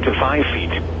 occasionally to 5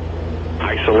 feet.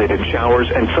 Isolated showers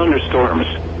and thunderstorms.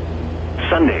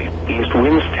 Sunday, east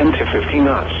winds 10 to 15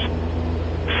 knots.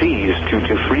 Seas 2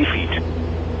 to 3 feet.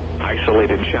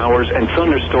 Isolated showers and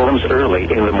thunderstorms early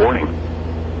in the morning.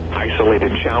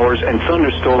 Isolated showers and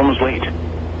thunderstorms late.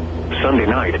 Sunday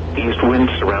night, east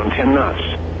winds around 10 knots.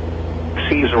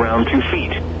 Seas around 2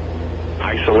 feet.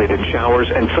 Isolated showers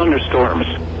and thunderstorms.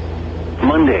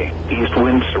 Monday, east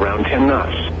winds around 10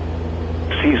 knots.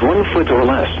 Seas 1 foot or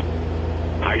less.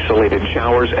 Isolated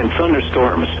showers and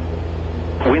thunderstorms.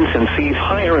 Winds and seas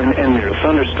higher and near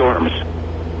thunderstorms.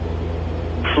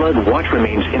 Flood watch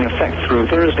remains in effect through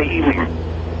Thursday evening.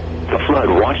 The flood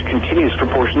watch continues for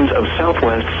portions of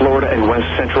southwest Florida and west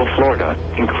central Florida,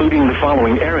 including the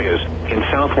following areas: in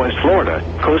southwest Florida,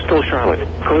 coastal Charlotte,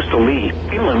 coastal Lee,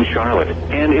 inland Charlotte,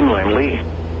 and inland Lee.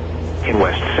 In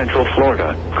west central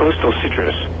Florida, coastal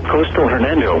Citrus, coastal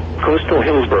Hernando, coastal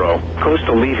Hillsborough,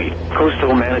 coastal Levy,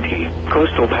 coastal Manatee,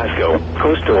 coastal Pasco,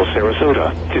 coastal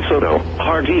Sarasota, DeSoto,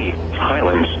 Hardee,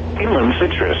 Highlands, inland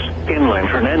Citrus, inland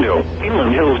Hernando,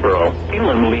 inland Hillsborough,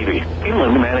 inland Levy,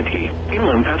 inland Manatee,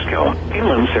 inland Pasco,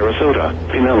 inland Sarasota,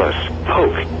 Pinellas,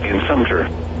 Polk, and Sumter.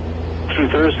 Through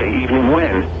Thursday evening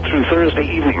when, through Thursday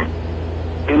evening.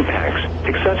 Impacts,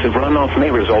 excessive runoff may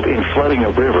result in flooding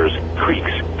of rivers,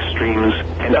 creeks, streams,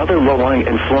 and other low-lying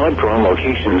and flood-prone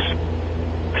locations.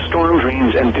 Storm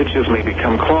drains and ditches may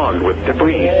become clogged with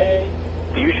debris.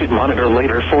 You should monitor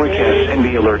later forecasts and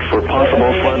be alert for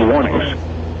possible flood warnings.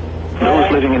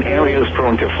 Those living in areas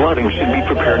prone to flooding should be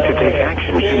prepared to take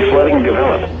action should flooding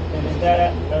develop.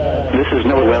 This is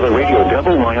NOAA Weather Radio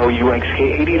W.A.F,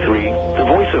 the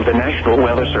voice of the National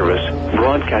Weather Service,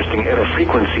 broadcasting at a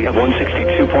frequency of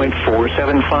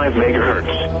 162.475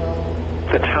 megahertz.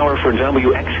 The tower for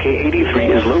W.A.F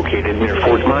is located near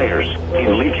Fort Myers,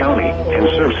 in Lee County, and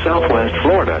serves southwest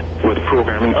Florida, with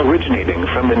programming originating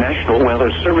from the National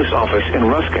Weather Service office in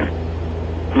Ruskin.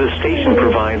 The station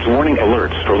provides warning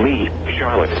alerts for Lee,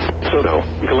 Charlotte, Soto,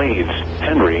 Glades,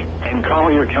 Henry, and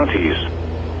Collier counties.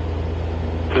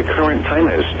 The current time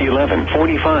is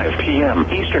 11:45 p.m.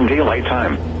 Eastern Daylight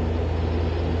Time.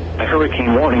 A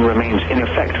hurricane warning remains in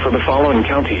effect for the following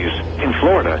counties: in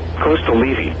Florida, coastal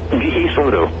Levy,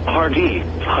 DeSoto, Hardee,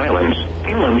 Highlands,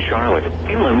 inland Charlotte,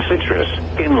 inland Citrus,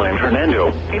 inland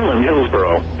Hernando, inland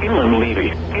Hillsborough, inland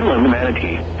Levy, inland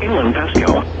Manatee, inland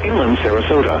Pasco, inland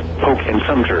Sarasota, Polk, and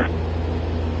Sumter.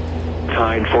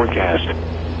 Tide forecast.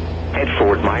 At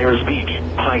Fort Myers Beach,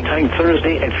 high tide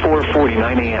Thursday at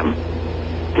 4:49 a.m.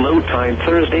 Low tide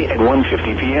Thursday at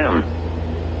 1:50 p.m.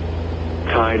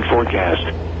 Tide forecast.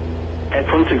 At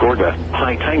Punta Gorda,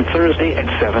 high tide Thursday at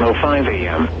 7:05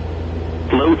 a.m.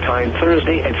 Low tide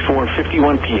Thursday at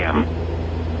 4:51 p.m.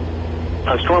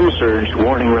 A storm surge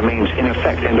warning remains in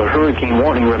effect and a hurricane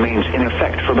warning remains in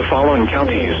effect for the following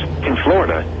counties. In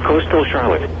Florida, coastal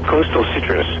Charlotte, coastal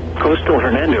Citrus, coastal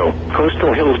Hernando,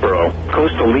 coastal Hillsborough,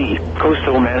 coastal Lee,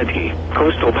 coastal Manatee,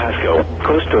 coastal Pasco,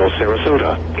 coastal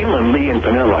Sarasota, inland Lee and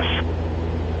Pinellas.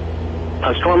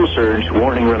 A storm surge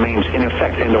warning remains in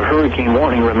effect and a hurricane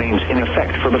warning remains in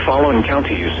effect for the following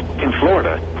counties. In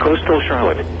Florida, coastal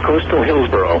Charlotte, coastal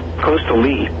Hillsborough, coastal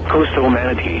Lee, coastal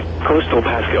Manatee, coastal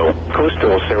Pasco,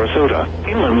 coastal Sarasota,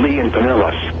 inland Lee and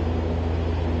Pinellas.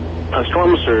 A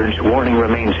storm surge warning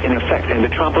remains in effect and a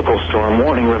tropical storm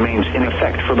warning remains in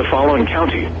effect for the following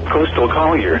county. Coastal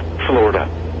Collier, Florida.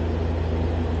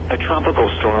 A tropical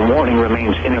storm warning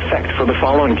remains in effect for the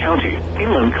following county.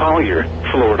 Inland Collier,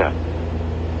 Florida.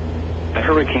 A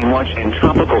hurricane watch and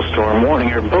tropical storm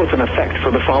warning are both in effect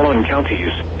for the following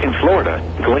counties. In Florida,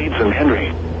 Glades and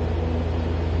Henry.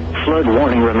 Flood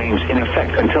warning remains in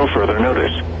effect until further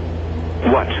notice.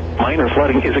 What? Minor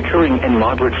flooding is occurring and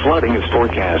moderate flooding is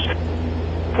forecast.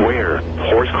 Where?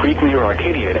 Horse Creek near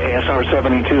Arcadia at SR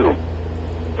 72.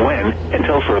 When?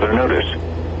 Until further notice.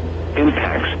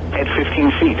 Impacts at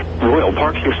 15 feet. Royal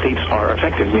Park Estates are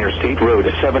affected near State Road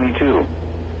 72.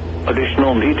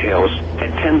 Additional details,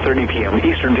 at 10:30 p.m.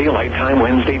 Eastern Daylight Time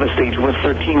Wednesday the stage was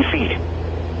 13 feet.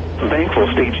 Bankfull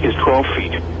stage is 12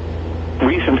 feet.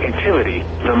 Recent activity,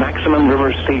 the maximum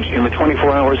river stage in the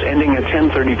 24 hours ending at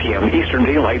 10:30 p.m. Eastern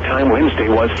Daylight Time Wednesday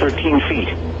was 13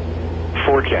 feet.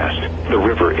 Forecast, the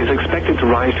river is expected to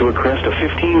rise to a crest of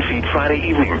 15 feet Friday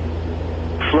evening.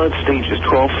 Flood stage is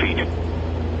 12 feet.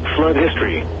 Flood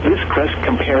history, this crest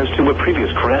compares to a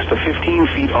previous crest of 15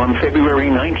 feet on February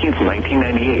 19,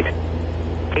 1998.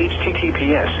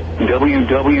 https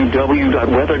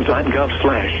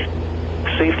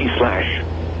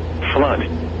www.weather.gov/safety/flood.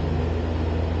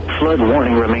 Flood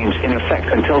warning remains in effect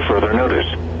until further notice.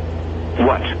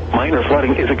 What? Minor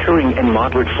flooding is occurring and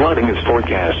moderate flooding is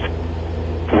forecast.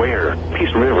 Where?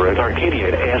 Peace River at Arcadia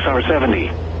at SR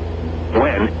 70.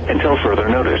 When? Until further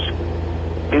notice.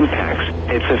 Impacts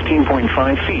at 15.5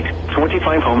 feet,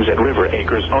 25 homes at River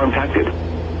Acres are impacted.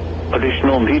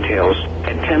 Additional details,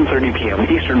 at 10:30 p.m.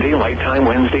 Eastern Daylight Time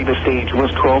Wednesday the stage was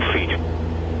 12 feet.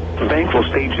 Bankfull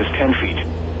stage is 10 feet.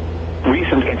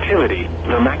 Recent activity,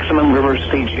 the maximum river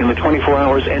stage in the 24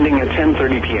 hours ending at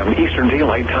 10:30 p.m. Eastern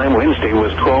Daylight Time Wednesday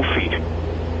was 12 feet.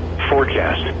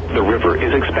 Forecast, the river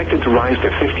is expected to rise to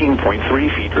 15.3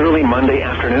 feet early Monday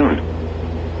afternoon.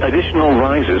 Additional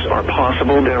rises are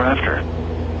possible thereafter.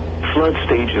 Flood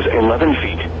stage is 11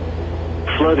 feet.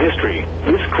 Flood history,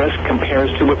 this crest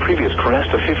compares to a previous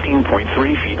crest of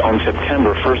 15.3 feet on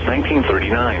September 1st,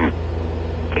 1939.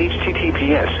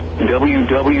 https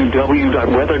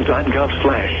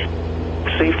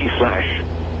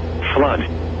www.weather.gov/safety/flood.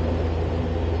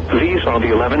 These are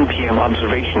the 11 p.m.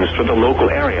 observations for the local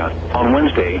area on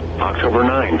Wednesday, October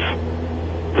 9th.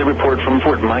 The report from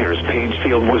Fort Myers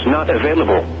Pagefield was not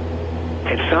available.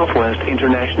 At Southwest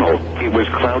International, it was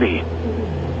cloudy.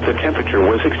 The temperature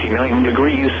was 69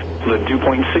 degrees, the dew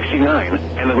point 69,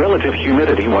 and the relative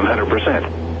humidity 100%.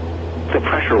 The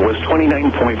pressure was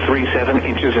 29.37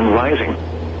 inches and rising.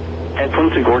 At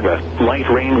Punta Gorda, light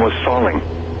rain was falling.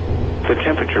 The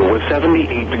temperature was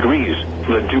 78 degrees,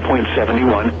 the dew point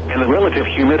 71, and the relative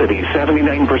humidity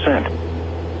 79%.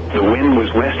 The wind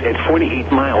was west at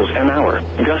 48 miles an hour,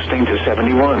 gusting to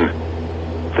 71.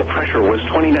 The pressure was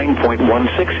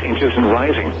 29.16 inches and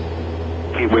rising.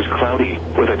 It was cloudy,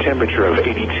 with a temperature of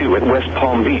 82 at West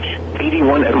Palm Beach,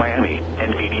 81 at Miami,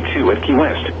 and 82 at Key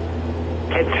West.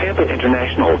 At Tampa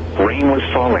International, rain was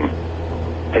falling.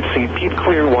 At St. Pete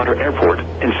Clearwater Airport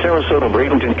and Sarasota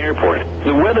Bradenton Airport,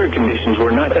 the weather conditions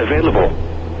were not available.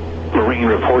 Marine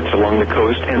reports along the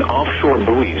coast and offshore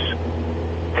buoys.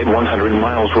 At 100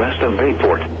 miles west of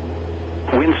Bayport,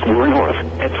 winds were north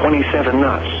at 27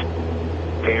 knots.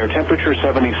 Air temperature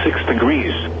 76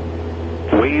 degrees.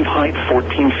 Wave height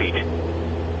 14 feet.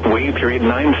 Wave period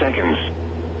 9 seconds.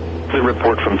 The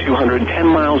report from 210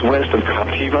 miles west of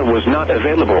Captiva was not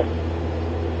available.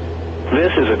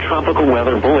 This is a tropical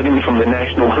weather bulletin from the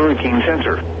National Hurricane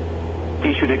Center,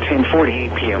 issued at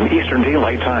 10:48 p.m. Eastern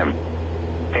Daylight Time.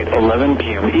 At 11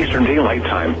 p.m. Eastern Daylight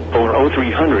Time, or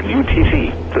 0300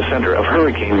 UTC, the center of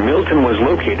Hurricane Milton was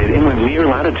located inland near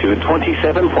latitude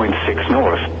 27.6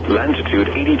 north, longitude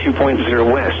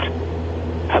 82.0 west.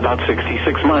 About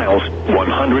 66 miles,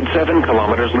 107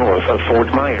 kilometers north of Fort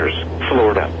Myers,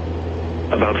 Florida.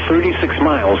 About 36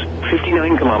 miles,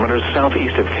 59 kilometers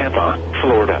southeast of Tampa,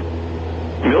 Florida.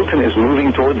 Milton is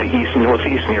moving toward the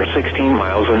east-northeast near 16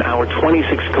 miles an hour,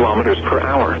 26 kilometers per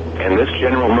hour, and this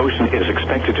general motion is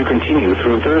expected to continue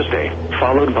through Thursday,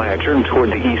 followed by a turn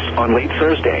toward the east on late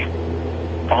Thursday.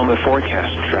 On the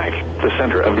forecast track, the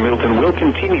center of Milton will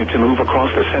continue to move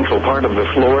across the central part of the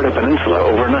Florida Peninsula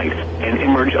overnight and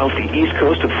emerge off the east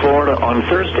coast of Florida on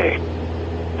Thursday.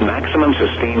 Maximum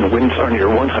sustained winds are near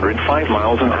 105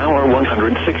 miles an hour,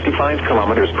 165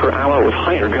 kilometers per hour with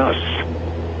higher gusts.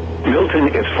 Milton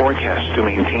is forecast to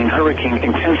maintain hurricane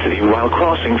intensity while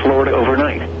crossing Florida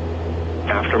overnight.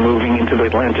 After moving into the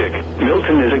Atlantic,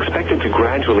 Milton is expected to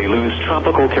gradually lose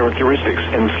tropical characteristics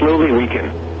and slowly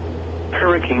weaken.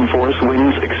 Hurricane force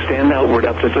winds extend outward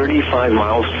up to 35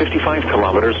 miles, 55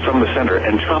 kilometers from the center,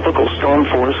 and tropical storm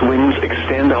force winds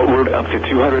extend outward up to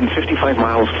 255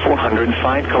 miles,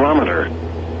 405 kilometers.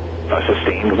 A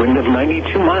sustained wind of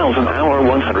 92 miles an hour,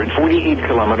 148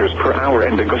 kilometers per hour,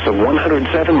 and a gust of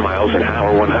 107 miles an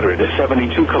hour,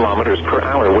 172 kilometers per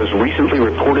hour was recently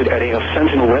reported at a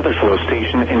Sentinel weather flow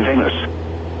station in Venice.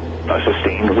 A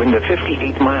sustained wind of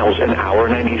 58 miles an hour,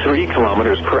 93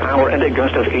 kilometers per hour, and a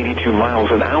gust of 82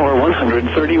 miles an hour,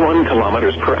 131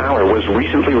 kilometers per hour was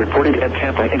recently reported at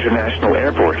Tampa International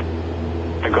Airport.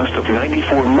 A gust of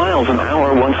 94 miles an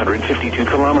hour, 152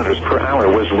 kilometers per hour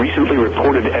was recently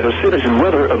reported at a Citizen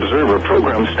Weather Observer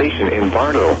program station in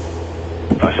Bardo.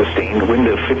 A sustained wind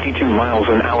of 52 miles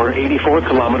an hour, 84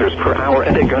 kilometers per hour,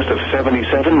 and a gust of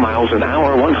 77 miles an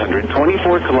hour,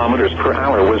 124 kilometers per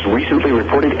hour was recently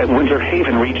reported at Winter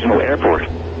Haven Regional Airport.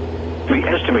 The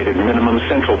estimated minimum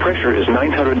central pressure is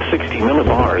 960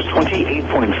 millibars,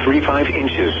 28.35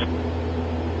 inches.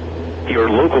 Your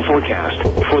local forecast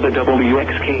for the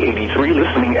WXK-83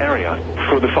 listening area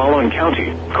for the following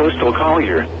county: Coastal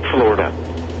Collier, Florida.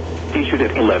 Issued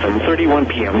at 11:31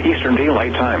 p.m. Eastern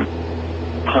Daylight Time.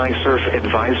 High surf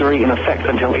advisory in effect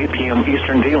until 8 p.m.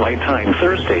 Eastern Daylight Time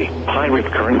Thursday. High rip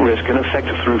current risk in effect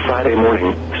through Friday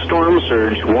morning. Storm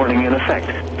surge warning in effect.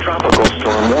 Tropical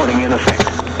storm warning in effect.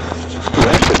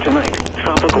 West of tonight,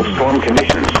 tropical storm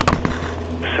conditions.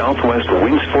 Southwest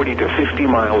winds 40 to 50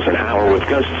 miles an hour with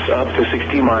gusts up to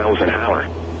 60 miles an hour.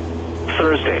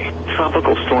 Thursday,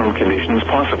 tropical storm conditions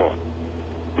possible.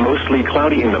 Mostly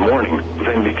cloudy in the morning,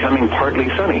 then becoming partly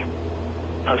sunny.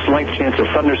 A slight chance of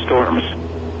thunderstorms.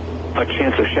 A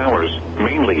chance of showers,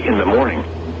 mainly in the morning.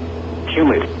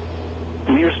 Humid.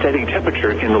 Near steady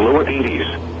temperature in the lower 80s.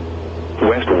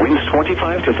 West winds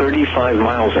 25 to 35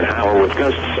 miles an hour with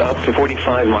gusts up to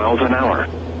 45 miles an hour.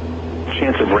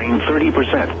 Chance of rain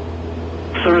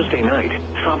 30%. Thursday night,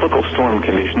 tropical storm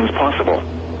conditions possible.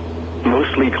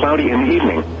 Mostly cloudy in the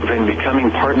evening, then becoming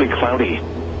partly cloudy.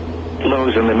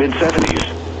 Lows in the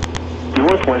mid-70s.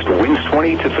 Northwest winds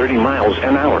 20 to 30 miles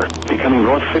an hour, becoming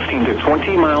north 15 to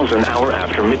 20 miles an hour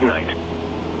after midnight.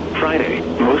 Friday,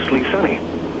 mostly sunny.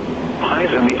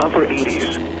 Highs in the upper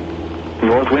 80s.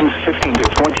 North winds 15 to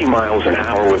 20 miles an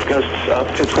hour with gusts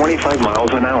up to 25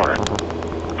 miles an hour.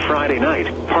 Friday night,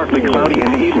 partly cloudy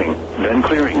in the evening, then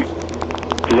clearing.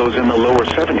 Lows in the lower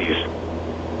 70s.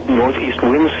 Northeast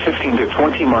winds 15 to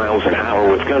 20 miles an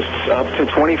hour with gusts up to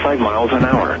 25 miles an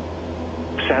hour.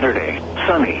 Saturday,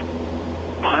 sunny.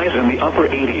 Highs in the upper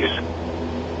 80s.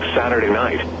 Saturday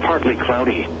night, partly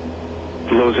cloudy.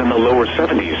 Lows in the lower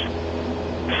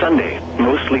 70s. Sunday,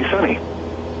 mostly sunny.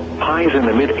 Highs in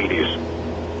the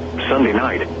mid-80s. Sunday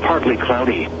night, partly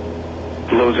cloudy.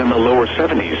 Lows in the lower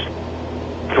 70s.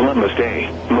 Columbus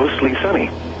Day, mostly sunny.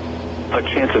 A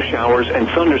chance of showers and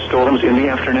thunderstorms in the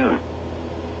afternoon.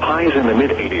 Highs in the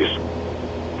mid-80s.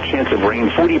 Chance of rain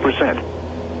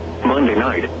 40%. Monday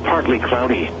night, partly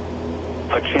cloudy.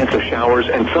 A chance of showers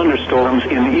and thunderstorms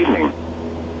in the evening.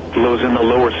 Lows in the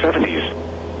lower 70s.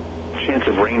 Chance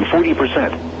of rain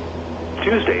 40%.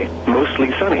 Tuesday,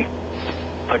 mostly sunny.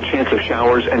 A chance of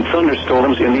showers and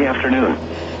thunderstorms in the afternoon.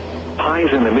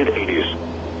 Highs in the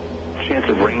mid-80s. Chance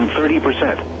of rain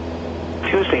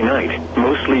 30%. Tuesday night,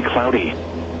 mostly cloudy.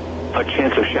 A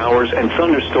chance of showers and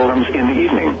thunderstorms in the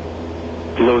evening.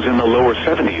 Lows in the lower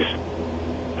 70s.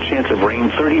 Chance of rain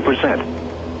 30%.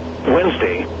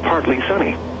 Wednesday, partly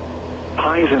sunny.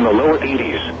 Highs in the lower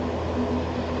 80s.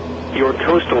 Your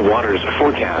coastal waters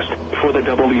forecast for the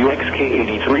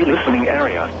WXK-83 listening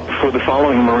area for the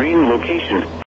following marine location.